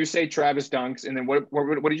 You say Travis dunks, and then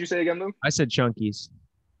what did you say again, Lou? I said chunkies.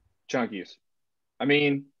 Chunkies. I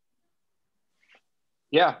mean,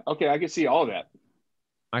 yeah, okay, I can see all of that.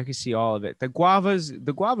 I could see all of it. The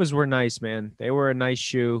guavas were nice, man. They were a nice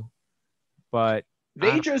shoe, but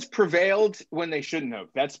They just prevailed when they shouldn't have.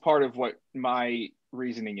 That's part of what my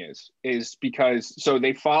reasoning is because so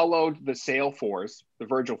they followed the sale fours, the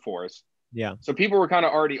Virgil fours. yeah, So people were kind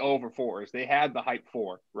of already over fours. They had the hype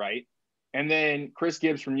four, right? And then Chris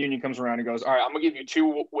Gibbs from Union comes around and goes, all right, I'm gonna give you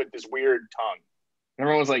two with this weird tongue. And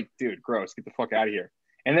everyone was like, dude, gross, get the fuck out of here.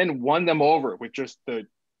 And then won them over with just the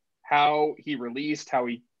how he released, how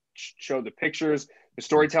he showed the pictures, the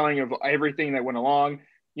storytelling of everything that went along.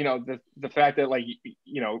 You know, the fact that like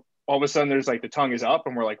all of a sudden there's like the tongue is up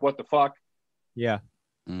and we're like, what the fuck? yeah.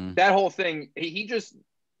 That whole thing, he just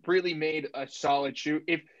really made a solid shoe.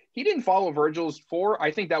 If he didn't follow Virgil's four,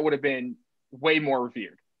 I think that would have been way more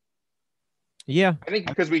revered. Yeah. I think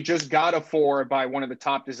because we just got a four by one of the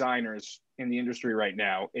top designers in the industry right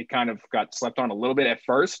now, it kind of got slept on a little bit at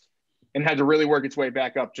first and had to really work its way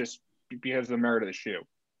back up just because of the merit of the shoe.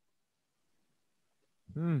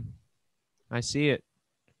 I see it.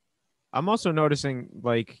 I'm also noticing,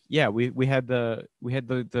 like, yeah, we had the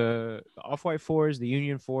off-white fours, the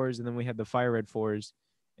Union fours, and then we had the fire red fours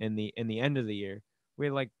in the end of the year. We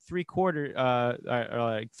had like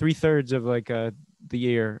 3/3 of like the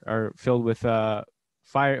year are filled with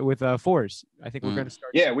fours. I think we're gonna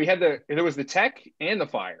start. Yeah, we had there was the tech and the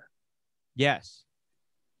fire. Yes.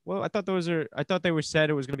 Well, I thought they were said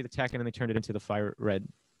it was gonna be the tech, and then they turned it into the fire red.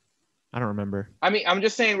 I don't remember. I mean, I'm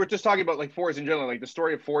just saying we're just talking about like fours in general, like the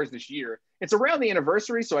story of fours this year. It's around the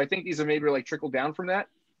anniversary, so I think these have maybe like trickled down from that.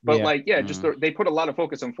 But just they put a lot of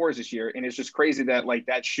focus on fours this year, and it's just crazy that like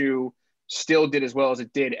that shoe still did as well as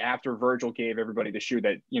it did after Virgil gave everybody the shoe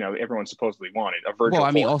that everyone supposedly wanted. A Virgil. Well,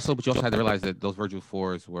 I mean, four. but you also had to realize that those Virgil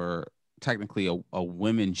fours were technically a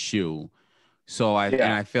women's shoe. So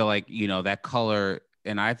I feel like that color,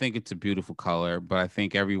 and I think it's a beautiful color, but I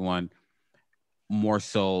think everyone more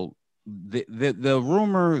so. The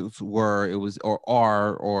rumors were it was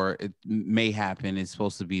or it may happen. There's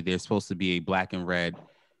supposed to be a black and red,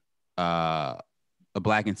 a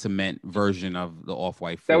black and cement version of the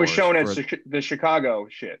off-white that was shown at the Chicago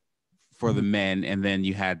shit for the men, and then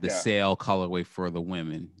you had the sale colorway for the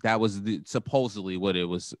women. That was supposedly what it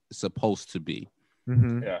was supposed to be.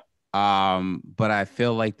 Mm-hmm. Yeah. But I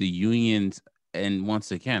feel like the unions, and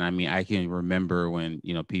once again, I mean, I can remember when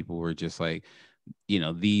people were just like,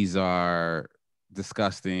 these are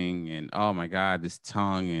disgusting and oh my God, this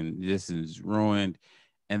tongue and this is ruined.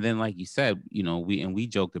 And then, like you said, we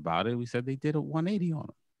joked about it. We said they did a 180 on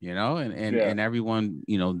them, and everyone,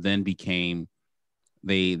 then became,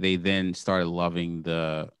 they then started loving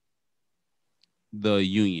the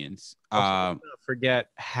unions. Forget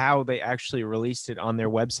how they actually released it on their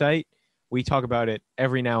website. We talk about it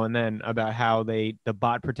every now and then about how the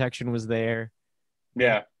bot protection was there.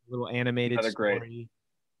 Yeah. Little animated story. Great.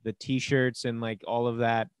 The t-shirts and like all of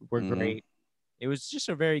that were great. It was just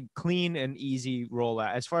a very clean and easy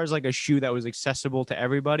rollout. As far as like a shoe that was accessible to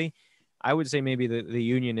everybody, I would say maybe the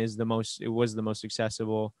Union was the most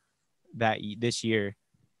accessible this year.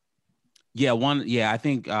 Yeah, I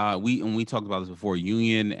think we talked about this before.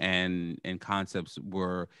 Union and Concepts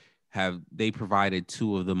they provided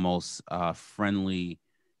two of the most friendly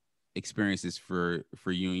experiences for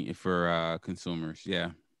consumers. Yeah.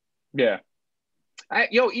 Yeah.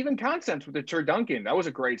 Even Concepts with the Turduncan, that was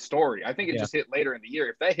a great story. I think it just hit later in the year.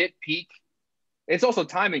 If that hit peak, it's also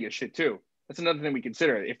timing of shit too. That's another thing we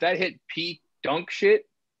consider. If that hit peak dunk shit,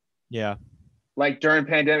 like during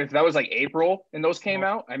pandemic, if that was like April and those came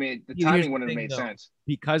out, I mean, the timing wouldn't have made sense.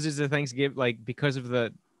 Because it's a Thanksgiving, like because of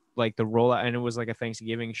the rollout, and it was like a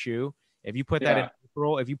Thanksgiving shoe. If you put that in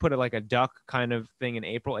April, if you put it like a duck kind of thing in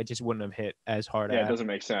April, it just wouldn't have hit as hard. Yeah, it doesn't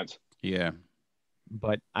make sense. Yeah.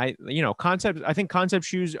 But I think concept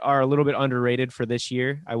shoes are a little bit underrated for this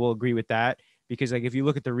year. I will agree with that because like if you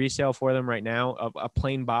look at the resale for them right now, a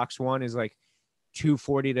plain box one is like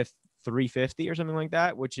 $240 to $350 or something like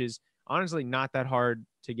that, which is honestly not that hard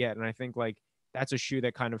to get. And I think like that's a shoe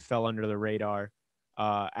that kind of fell under the radar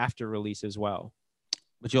after release as well.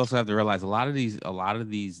 But you also have to realize a lot of these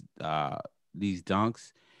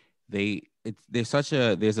dunks,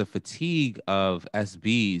 there's a fatigue of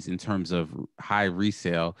SBs in terms of high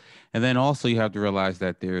resale, and then also you have to realize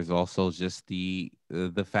that there's also just the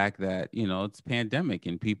fact that it's pandemic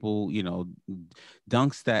and people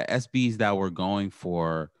dunks that SBs that were going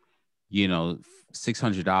for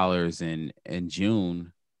 $600 in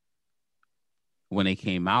June when they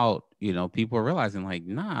came out you know, people are realizing like,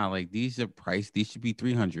 nah, like these are priced. These should be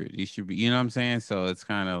 300. These should be, you know what I'm saying? So it's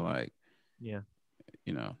kind of like, Yeah.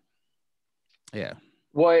 you know, yeah.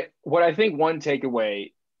 What I think one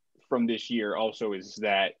takeaway from this year also is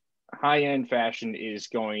that high-end fashion is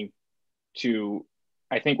going to,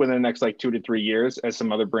 I think within the next like 2 to 3 years, as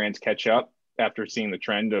some other brands catch up after seeing the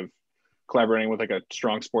trend of collaborating with like a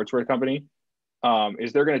strong sportswear company,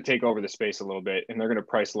 is they're going to take over the space a little bit and they're going to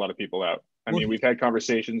price a lot of people out. I mean, we've had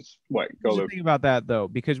conversations. What? Go, Here's the Luke. thing about that though,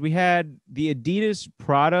 because we had the Adidas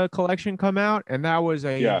Prada collection come out, and that was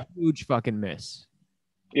a huge fucking miss.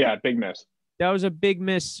 Yeah, big miss. That was a big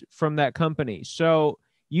miss from that company. So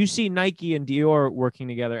you see Nike and Dior working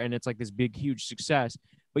together, and it's like this big, huge success.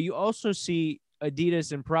 But you also see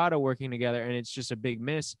Adidas and Prada working together, and it's just a big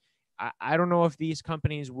miss. I don't know if these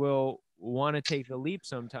companies will want to take the leap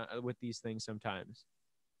sometime with these things sometimes.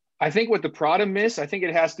 I think with the Prada miss, I think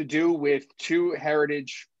it has to do with two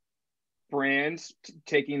heritage brands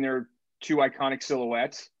taking their two iconic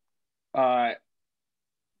silhouettes. But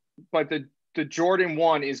the Jordan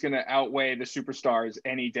 1 is going to outweigh the superstars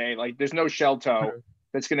any day. Like there's no shell toe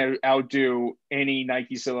that's going to outdo any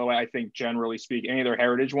Nike silhouette, I think, generally speaking, any of their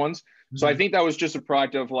heritage ones. Mm-hmm. So I think that was just a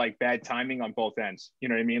product of like bad timing on both ends. You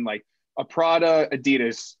know what I mean? Like a Prada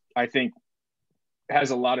Adidas, I think,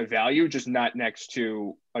 has a lot of value, just not next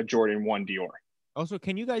to a Jordan 1 Dior. Also,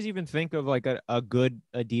 can you guys even think of like a good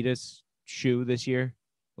Adidas shoe this year?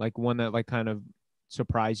 Like one that like kind of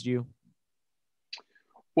surprised you?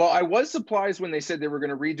 Well, I was surprised when they said they were going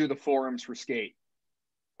to redo the forums for skate.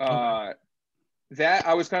 That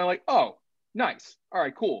I was kind of like, oh, nice. All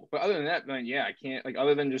right, cool. But other than that, man, yeah, I can't like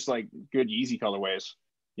other than just like good Yeezy colorways,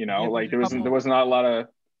 you know, like there was not a lot of.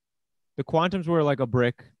 The Quantums were like a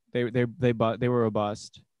brick. They were a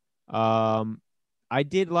bust. I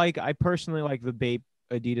personally like the Bape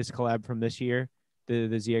Adidas collab from this year, the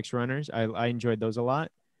ZX Runners. I enjoyed those a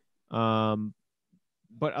lot.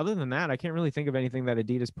 But other than that, I can't really think of anything that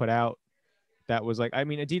Adidas put out that was like, I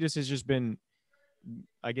mean, Adidas has just been,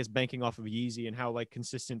 I guess, banking off of Yeezy and how like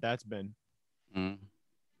consistent that's been. There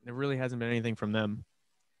really hasn't been anything from them.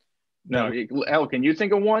 No, hell, can you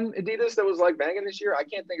think of one Adidas that was like banging this year? I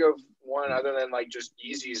can't think of one other than like just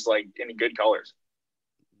Yeezys like in good colors.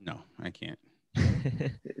 No, I can't.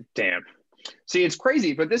 Damn. See, it's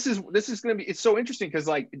crazy, but this is going to be, it's so interesting because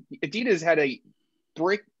like Adidas had a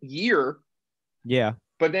brick year. Yeah.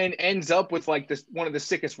 But then ends up with like this one of the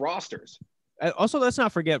sickest rosters. Also, let's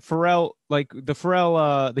not forget Pharrell, like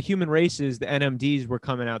the Human Races, the NMDs were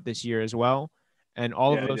coming out this year as well. And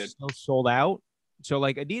all of those still sold out. So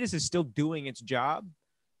like Adidas is still doing its job,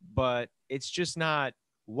 but it's just not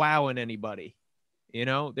wowing anybody. You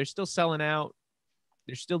know, they're still selling out.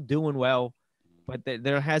 They're still doing well, but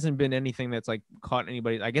there hasn't been anything that's like caught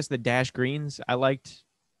anybody. I guess the Dash Greens I liked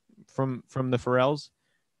from the Pharrells,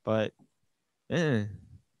 but yeah.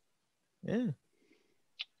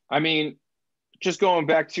 I mean, just going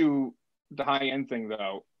back to the high end thing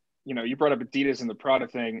though, you know, you brought up Adidas and the Prada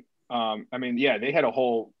thing. I mean, yeah, they had a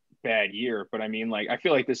whole bad year, but I mean, like, I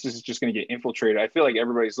feel like this is just going to get infiltrated. I feel like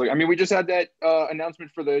everybody's looking. I mean, we just had that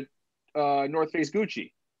announcement for the North Face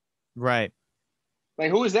Gucci. Right.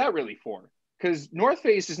 Like, who is that really for? Because North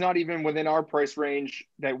Face is not even within our price range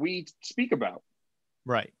that we speak about.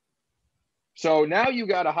 Right. So now you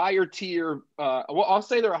got a higher tier. Well, I'll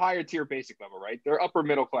say they're a higher tier basic level, right? They're upper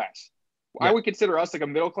middle class. Yeah. I would consider us like a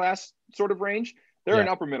middle class sort of range. They're an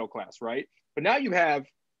upper middle class, right? But now you have,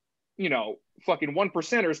 you know, fucking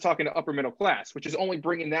 1%ers talking to upper middle class, which is only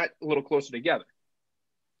bringing that a little closer together.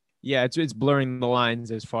 Yeah, it's blurring the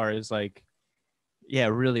lines as far as like, yeah,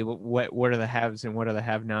 really, what are the haves and what are the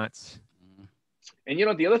have-nots? And, you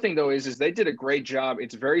know, the other thing, though, is they did a great job.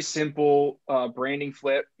 It's very simple branding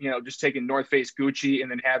flip, you know, just taking North Face Gucci and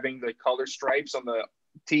then having the color stripes on the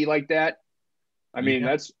tee like that. I mean,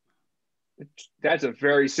 that's a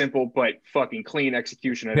very simple but fucking clean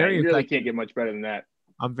execution of that. You really can't get much better than that.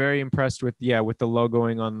 I'm very impressed with the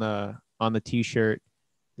logoing on the t-shirt.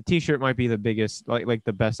 The t-shirt might be the biggest, like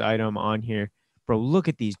the best item on here. Bro, look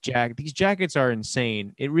at these jackets. These jackets are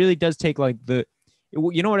insane. It really does take like you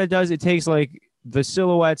know what it does? It takes like the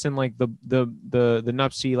silhouettes and like the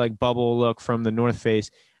Nupsy like bubble look from the North Face,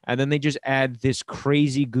 and then they just add this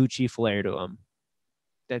crazy Gucci flair to them.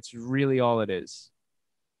 That's really all it is.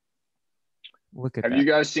 Look at that. Have you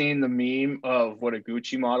guys seen the meme of what a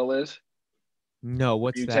Gucci model is? No,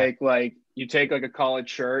 what's you that? You take like a collared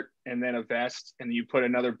shirt and then a vest, and then you put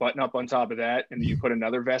another button up on top of that, and then you put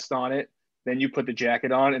another vest on it. Then you put the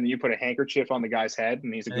jacket on, and then you put a handkerchief on the guy's head,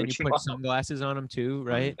 and he's a Gucci model. And you put sunglasses on him too,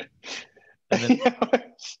 right? And then,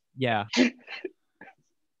 yeah.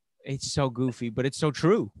 It's so goofy, but it's so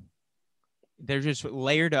true. They're just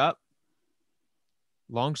layered up,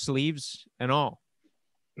 long sleeves and all.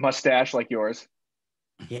 Mustache like yours.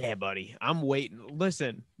 Yeah, buddy. I'm waiting.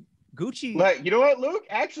 Listen, Gucci. Like, you know what, Luke?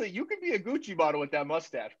 Actually, you could be a Gucci model with that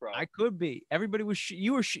mustache, bro. I could be. Everybody was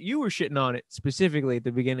you were shitting on it specifically at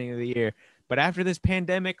the beginning of the year, but after this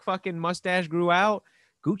pandemic, fucking mustache grew out.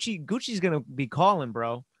 Gucci's gonna be calling,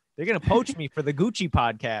 bro. They're gonna poach me for the Gucci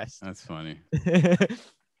podcast. That's funny.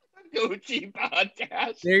 Gucci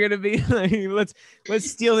podcast. They're gonna be like,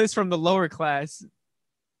 let's steal this from the lower class.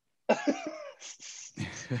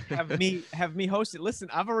 have me host it. Listen,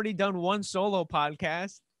 I've already done one solo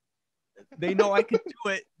podcast. They know I can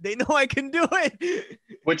do it. They know I can do it.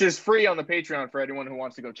 Which is free on the Patreon for anyone who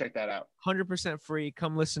wants to go check that out. 100% free.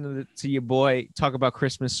 Come listen to your boy talk about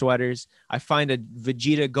Christmas sweaters. I find a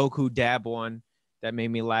Vegeta Goku dab one that made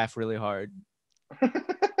me laugh really hard.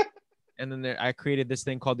 And then I created this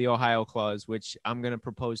thing called the Ohio Clause, which I'm going to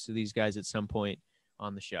propose to these guys at some point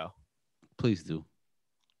on the show. Please do.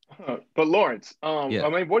 But Lawrence, Yeah. I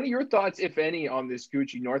mean, what are your thoughts, if any, on this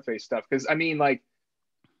Gucci North Face stuff? Because I mean, like,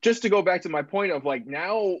 just to go back to my point of like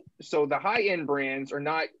now, so the high end brands are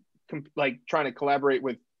not like trying to collaborate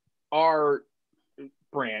with our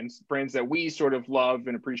brands that we sort of love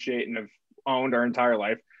and appreciate and have owned our entire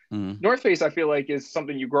life. Mm-hmm. North Face, I feel like, is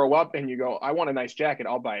something you grow up and you go, I want a nice jacket,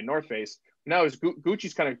 I'll buy a North Face. Now is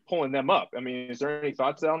Gucci's kind of pulling them up. I mean, is there any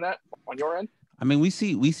thoughts on that on your end? I mean, we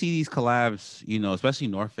see these collabs, you know, especially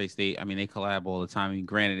North Face. They collab all the time. I mean,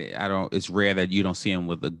 granted, it's rare that you don't see them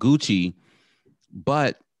with a Gucci,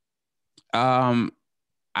 but it's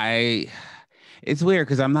weird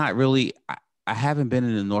because I'm not really, I haven't been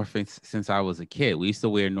in the North Face since I was a kid. We used to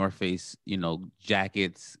wear North Face, you know,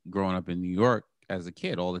 jackets growing up in New York as a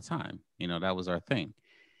kid all the time. You know, that was our thing.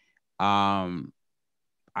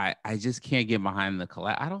 I just can't get behind the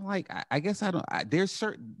collab. I don't like, I guess I don't, there's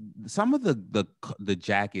some of the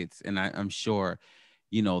jackets, and I'm sure,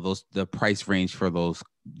 you know, the price range for those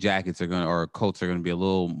jackets or coats are going to be a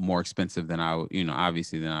little more expensive than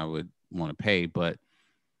obviously than I would want to pay. But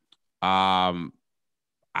like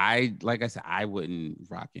I said, I wouldn't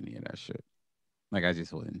rock any of that shit. Like, I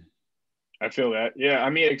just wouldn't. I feel that. Yeah. I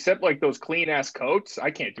mean, except like those clean ass coats, I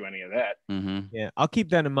can't do any of that. Mm-hmm. Yeah, I'll keep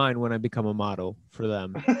that in mind when I become a model for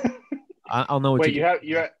them. I'll know what Wait, to do.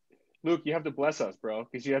 you have Luke, you have to bless us, bro,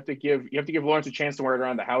 because you have to give Lawrence a chance to wear it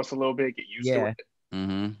around the house a little bit, get used to it.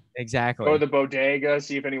 Mm-hmm. Exactly. Go to the bodega,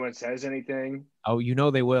 see if anyone says anything. Oh, you know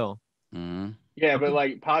they will. Mm-hmm. Yeah, but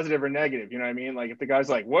like positive or negative, you know what I mean? Like if the guy's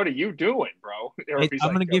like, "What are you doing, bro?" Or if he's I'm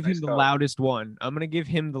like, gonna give him nice the coat. loudest one. I'm gonna give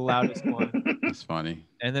him the loudest one, That's funny.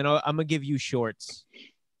 and then I'm gonna give you shorts.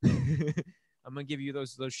 I'm gonna give you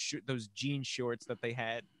those jean shorts that they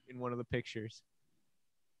had in one of the pictures.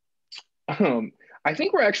 I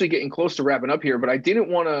think we're actually getting close to wrapping up here, but I didn't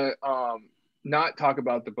want to not talk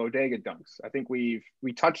about the bodega dunks. I think we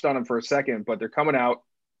touched on them for a second, but they're coming out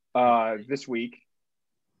this week.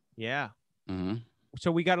 Yeah. Mm-hmm.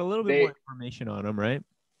 So we got a little bit more information on them, right?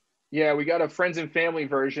 Yeah, we got a friends and family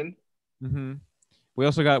version. Mm-hmm. We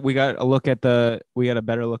also got a better look at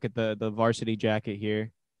the varsity jacket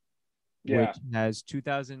here. Yeah. Which has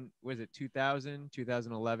 2000,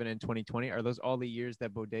 2011, and 2020. Are those all the years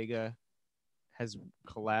that Bodega has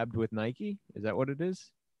collabed with Nike? Is that what it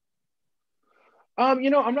is?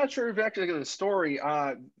 I'm not sure if actually the story,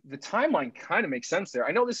 the timeline kind of makes sense there.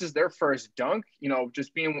 I know this is their first dunk,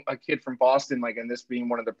 just being a kid from Boston, like, and this being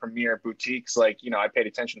one of the premier boutiques, like, I paid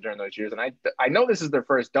attention during those years, and I know this is their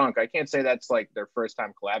first dunk. I can't say that's like their first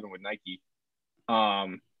time collabing with Nike.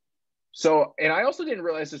 So, and I also didn't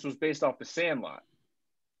realize this was based off the Sandlot.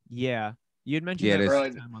 Yeah. You had mentioned that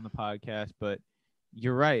last time on the podcast, but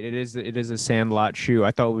you're right. It is a Sandlot shoe.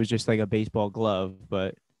 I thought it was just like a baseball glove,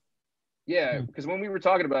 but yeah, because when we were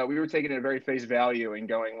talking about it, we were taking it at very face value and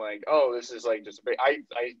going like, oh, this is like just I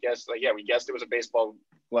guess, like, yeah, we guessed it was a baseball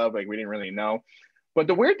glove, like we didn't really know. But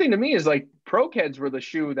the weird thing to me is like Pro Keds were the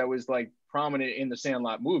shoe that was like prominent in the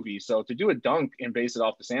Sandlot movie. So to do a dunk and base it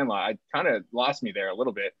off the Sandlot, I kind of lost me there a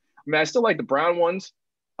little bit. I mean, I still like the brown ones.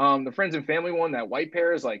 The friends and family one, that white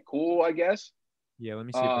pair is like cool, I guess. Yeah, let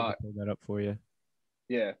me see if I can pull that up for you.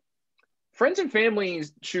 Yeah. Friends and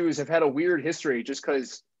family's shoes have had a weird history just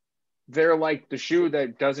because they're like the shoe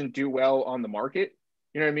that doesn't do well on the market.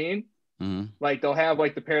 You know what I mean? Mm-hmm. Like they'll have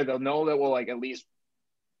like the pair they'll know that will like at least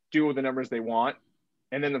do the numbers they want.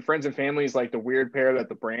 And then the friends and family is like the weird pair that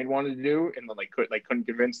the brand wanted to do. And then couldn't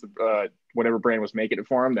convince the whatever brand was making it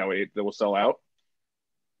for them. That way they will sell out.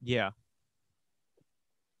 Yeah.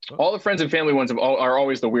 All the friends and family ones are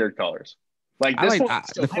always the weird colors. Like this one's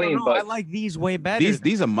still clean, but I like these way better.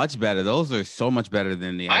 These are much better. Those are so much better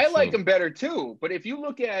than the actual. I like them better too. But if you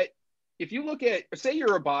look at if you look at, say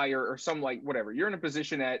you're a buyer or some like whatever, you're in a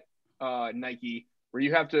position at Nike where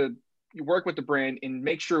you have to work with the brand and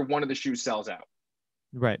make sure one of the shoes sells out.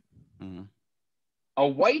 Right. Mhm. A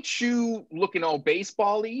white shoe looking all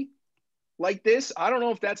baseball-y like this, I don't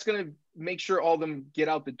know if that's going to make sure all of them get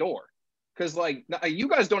out the door. Because, like, you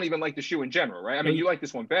guys don't even like the shoe in general, right? I mean, you like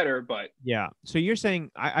this one better, but... Yeah. So you're saying,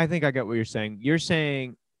 I think I get what you're saying. You're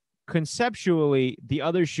saying conceptually, the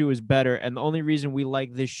other shoe is better, and the only reason we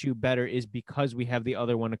like this shoe better is because we have the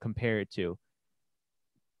other one to compare it to.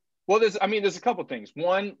 Well, there's a couple things.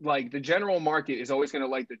 One, like, the general market is always going to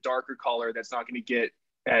like the darker color that's not going to get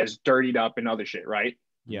as dirtied up and other shit, right?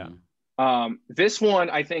 Yeah. This one,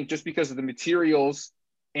 I think, just because of the materials,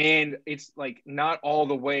 and it's like not all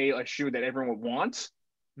the way a shoe that everyone wants.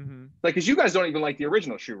 Mm-hmm. Like, because you guys don't even like the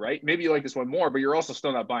original shoe, right? Maybe you like this one more, but you're also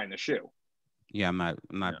still not buying the shoe. Yeah, I'm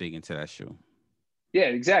not big into that shoe. Yeah,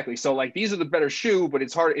 exactly. So like these are the better shoe, but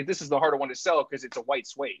it's hard. If this is the harder one to sell because it's a white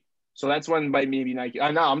suede. So that's when maybe Nike.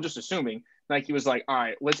 I know I'm just assuming Nike was like, all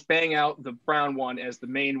right, let's bang out the brown one as the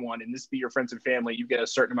main one, and this be your friends and family. You get a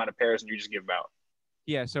certain amount of pairs, and you just give them out.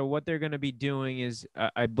 Yeah, so what they're going to be doing is,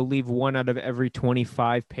 I believe 1 out of every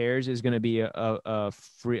 25 pairs is going to be a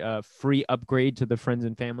free upgrade to the friends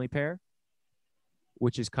and family pair,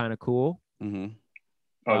 which is kind of cool. Mm-hmm.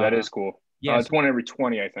 Oh, that is cool. Yeah, it's 1 every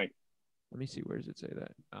 20, I think. Let me see. Where does it say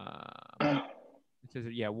that? It says,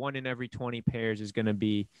 yeah, 1 in every 20 pairs is going to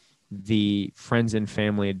be the friends and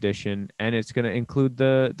family edition, and it's going to include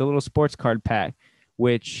the little sports card pack,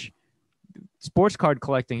 which sports card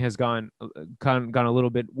collecting has gone a little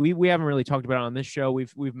bit. We haven't really talked about it on this show.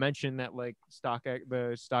 We've mentioned that like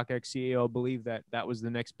the StockX CEO believed that was the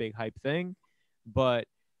next big hype thing, but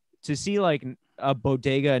to see like a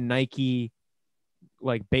Bodega Nike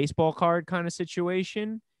like baseball card kind of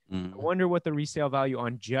situation, I wonder what the resale value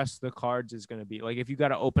on just the cards is going to be. Like if you got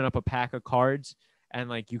to open up a pack of cards and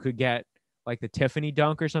like you could get like the Tiffany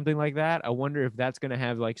dunk or something like that, I wonder if that's going to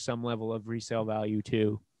have like some level of resale value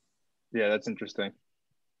too. Yeah, that's interesting.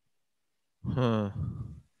 Huh.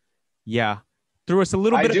 Yeah. Threw us a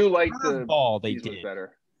little bit I do of a like the ball they these did. look better.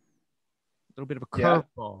 A little bit of a Yeah.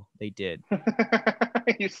 curveball they did.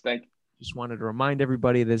 You stink. Just wanted to remind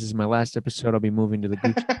everybody this is my last episode. I'll be moving to the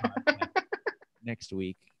Gucci podcast next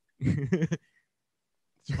week. It's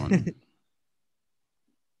funny.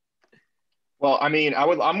 Well, I mean,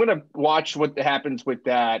 I'm gonna watch what happens with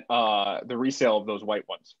that, the resale of those white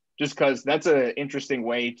ones, just because that's an interesting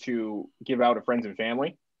way to give out to friends and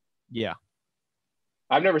family. Yeah.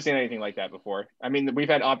 I've never seen anything like that before. I mean, we've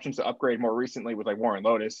had options to upgrade more recently with like Warren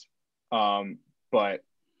Lotus, but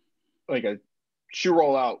like a shoe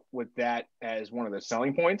rollout with that as one of the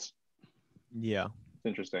selling points. Yeah. It's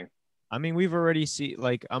interesting. I mean, we've already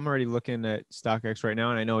like I'm already looking at StockX right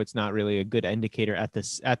now, and I know it's not really a good indicator at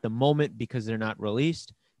the moment because they're not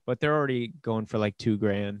released, but they're already going for like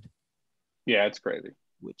 $2,000. Yeah, it's crazy.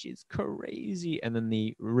 Which is crazy. And then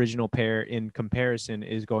the original pair in comparison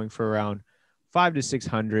is going for around $500 to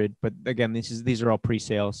 $600. But again, these are all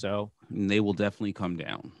pre-sale, so They will definitely come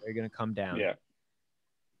down. they're gonna come down. Yeah.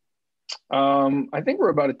 I think we're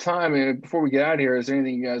about a time. And before we get out of here, is there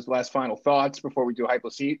anything you guys last final thoughts before we do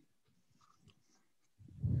Hypeless Heat?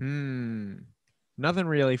 Nothing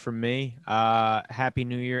really from me. Happy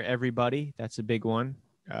New Year, everybody. That's a big one.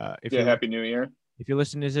 Happy New Year. If you're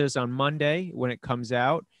listening to this on Monday when it comes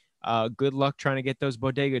out, good luck trying to get those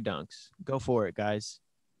Bodega dunks. Go for it, guys.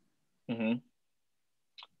 Mm-hmm.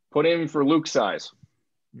 Put in for Luke's size.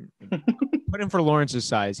 Put in for Lawrence's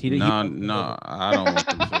size. No, I don't want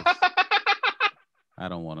them. I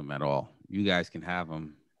don't want them at all. You guys can have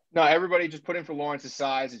them. No, everybody just put in for Lawrence's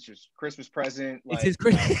size. It's just Christmas present. It's his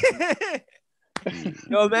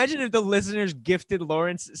No, imagine if the listeners gifted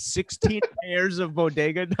Lawrence 16 pairs of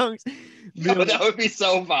Bodega dunks. No, that would be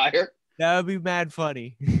so fire. That would be mad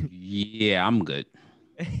funny. Yeah, I'm good.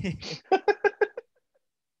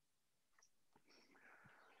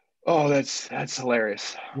 Oh, that's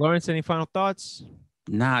hilarious. Lawrence, any final thoughts?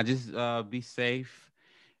 Nah, just be safe.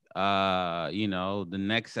 The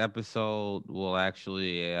next episode will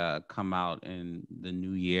actually come out in the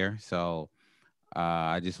new year. So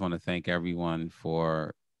I just want to thank everyone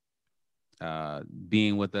for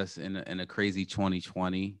being with us in a crazy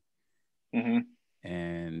 2020. Mm-hmm.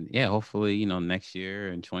 And yeah, hopefully, next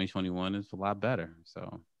year in 2021 is a lot better.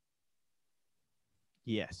 So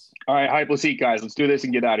yes. All right, Hypeless Heat, guys. Let's do this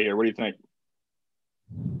and get out of here. What do you think?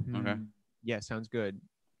 Okay. Yeah, sounds good.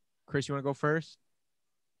 Chris, you want to go first?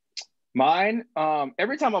 Mine,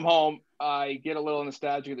 every time I'm home, I get a little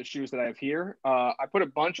nostalgic of the shoes that I have here. I put a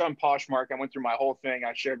bunch on Poshmark. I went through my whole thing.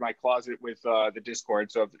 I shared my closet with the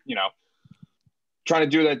Discord. So, trying to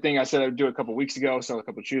do that thing I said I would do a couple weeks ago. Sell a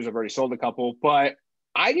couple of shoes. I've already sold a couple, but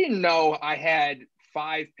I didn't know I had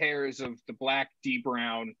 5 pairs of the black D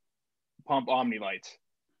Brown Pump Omni lights.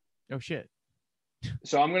 Oh shit.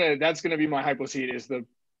 So that's gonna be my hyposeed is the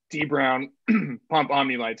D Brown Pump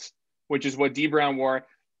Omni lights, which is what D Brown wore.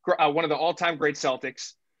 One of the all-time great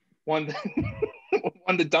Celtics, won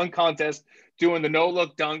the dunk contest, doing the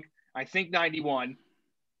no-look dunk. I think 91.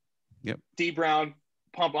 Yep. D Brown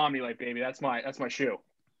Pump Omni light, baby. That's my shoe.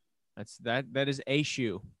 That is a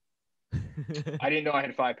shoe. I didn't know I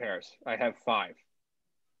had 5 pairs. I have 5.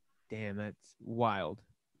 Damn, that's wild.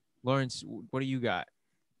 Lawrence, what do you got?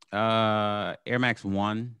 Air Max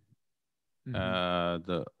 1. Mhm.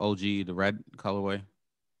 The OG, the red colorway.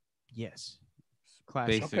 Yes.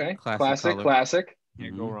 Classic. Basic, Okay. classic color. Classic.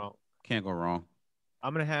 Can't go wrong. Can't go wrong.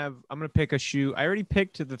 I'm gonna pick a shoe. I already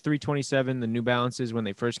picked the 327, the New Balances when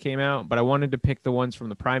they first came out, but I wanted to pick the ones from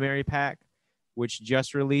the primary pack, which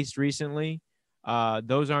just released recently.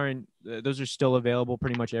 Those are still available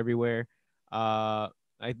pretty much everywhere. I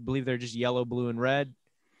believe they're just yellow, blue, and red.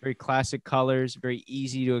 Very classic colors, very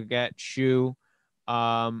easy to get shoe.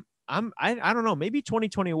 I don't know, maybe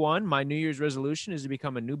 2021, my New Year's resolution is to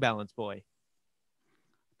become a New Balance boy.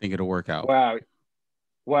 I think it'll work out.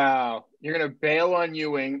 Wow. You're going to bail on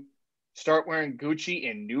Ewing, start wearing Gucci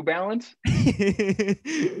and New Balance?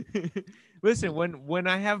 Listen, when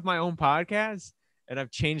I have my own podcast and I've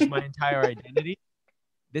changed my entire identity,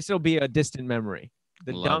 this will be a distant memory.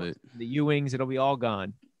 The Love dunks, it. the Ewings, it'll be all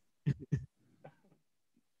gone.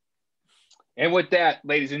 And with that,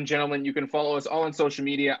 ladies and gentlemen, you can follow us all on social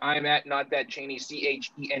media. I'm at Not That Cheney,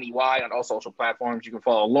 Cheney on all social platforms. You can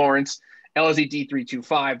follow Lawrence,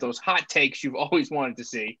 LZD325, those hot takes you've always wanted to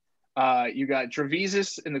see. You got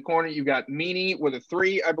Trovese in the corner. You got Meanie with a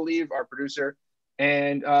 3, I believe, our producer.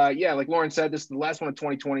 And yeah, like Lauren said, this is the last one of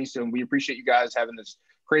 2020. So we appreciate you guys having this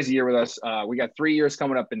crazy year with us. We got 3 years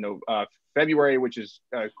coming up in February, which is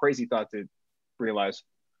a crazy thought to realize.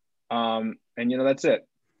 And, that's it.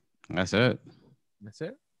 That's it.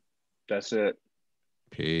 That's it.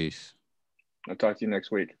 Peace. I'll talk to you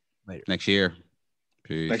next week. Later. Next year.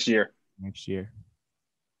 Peace. Next year. Next year.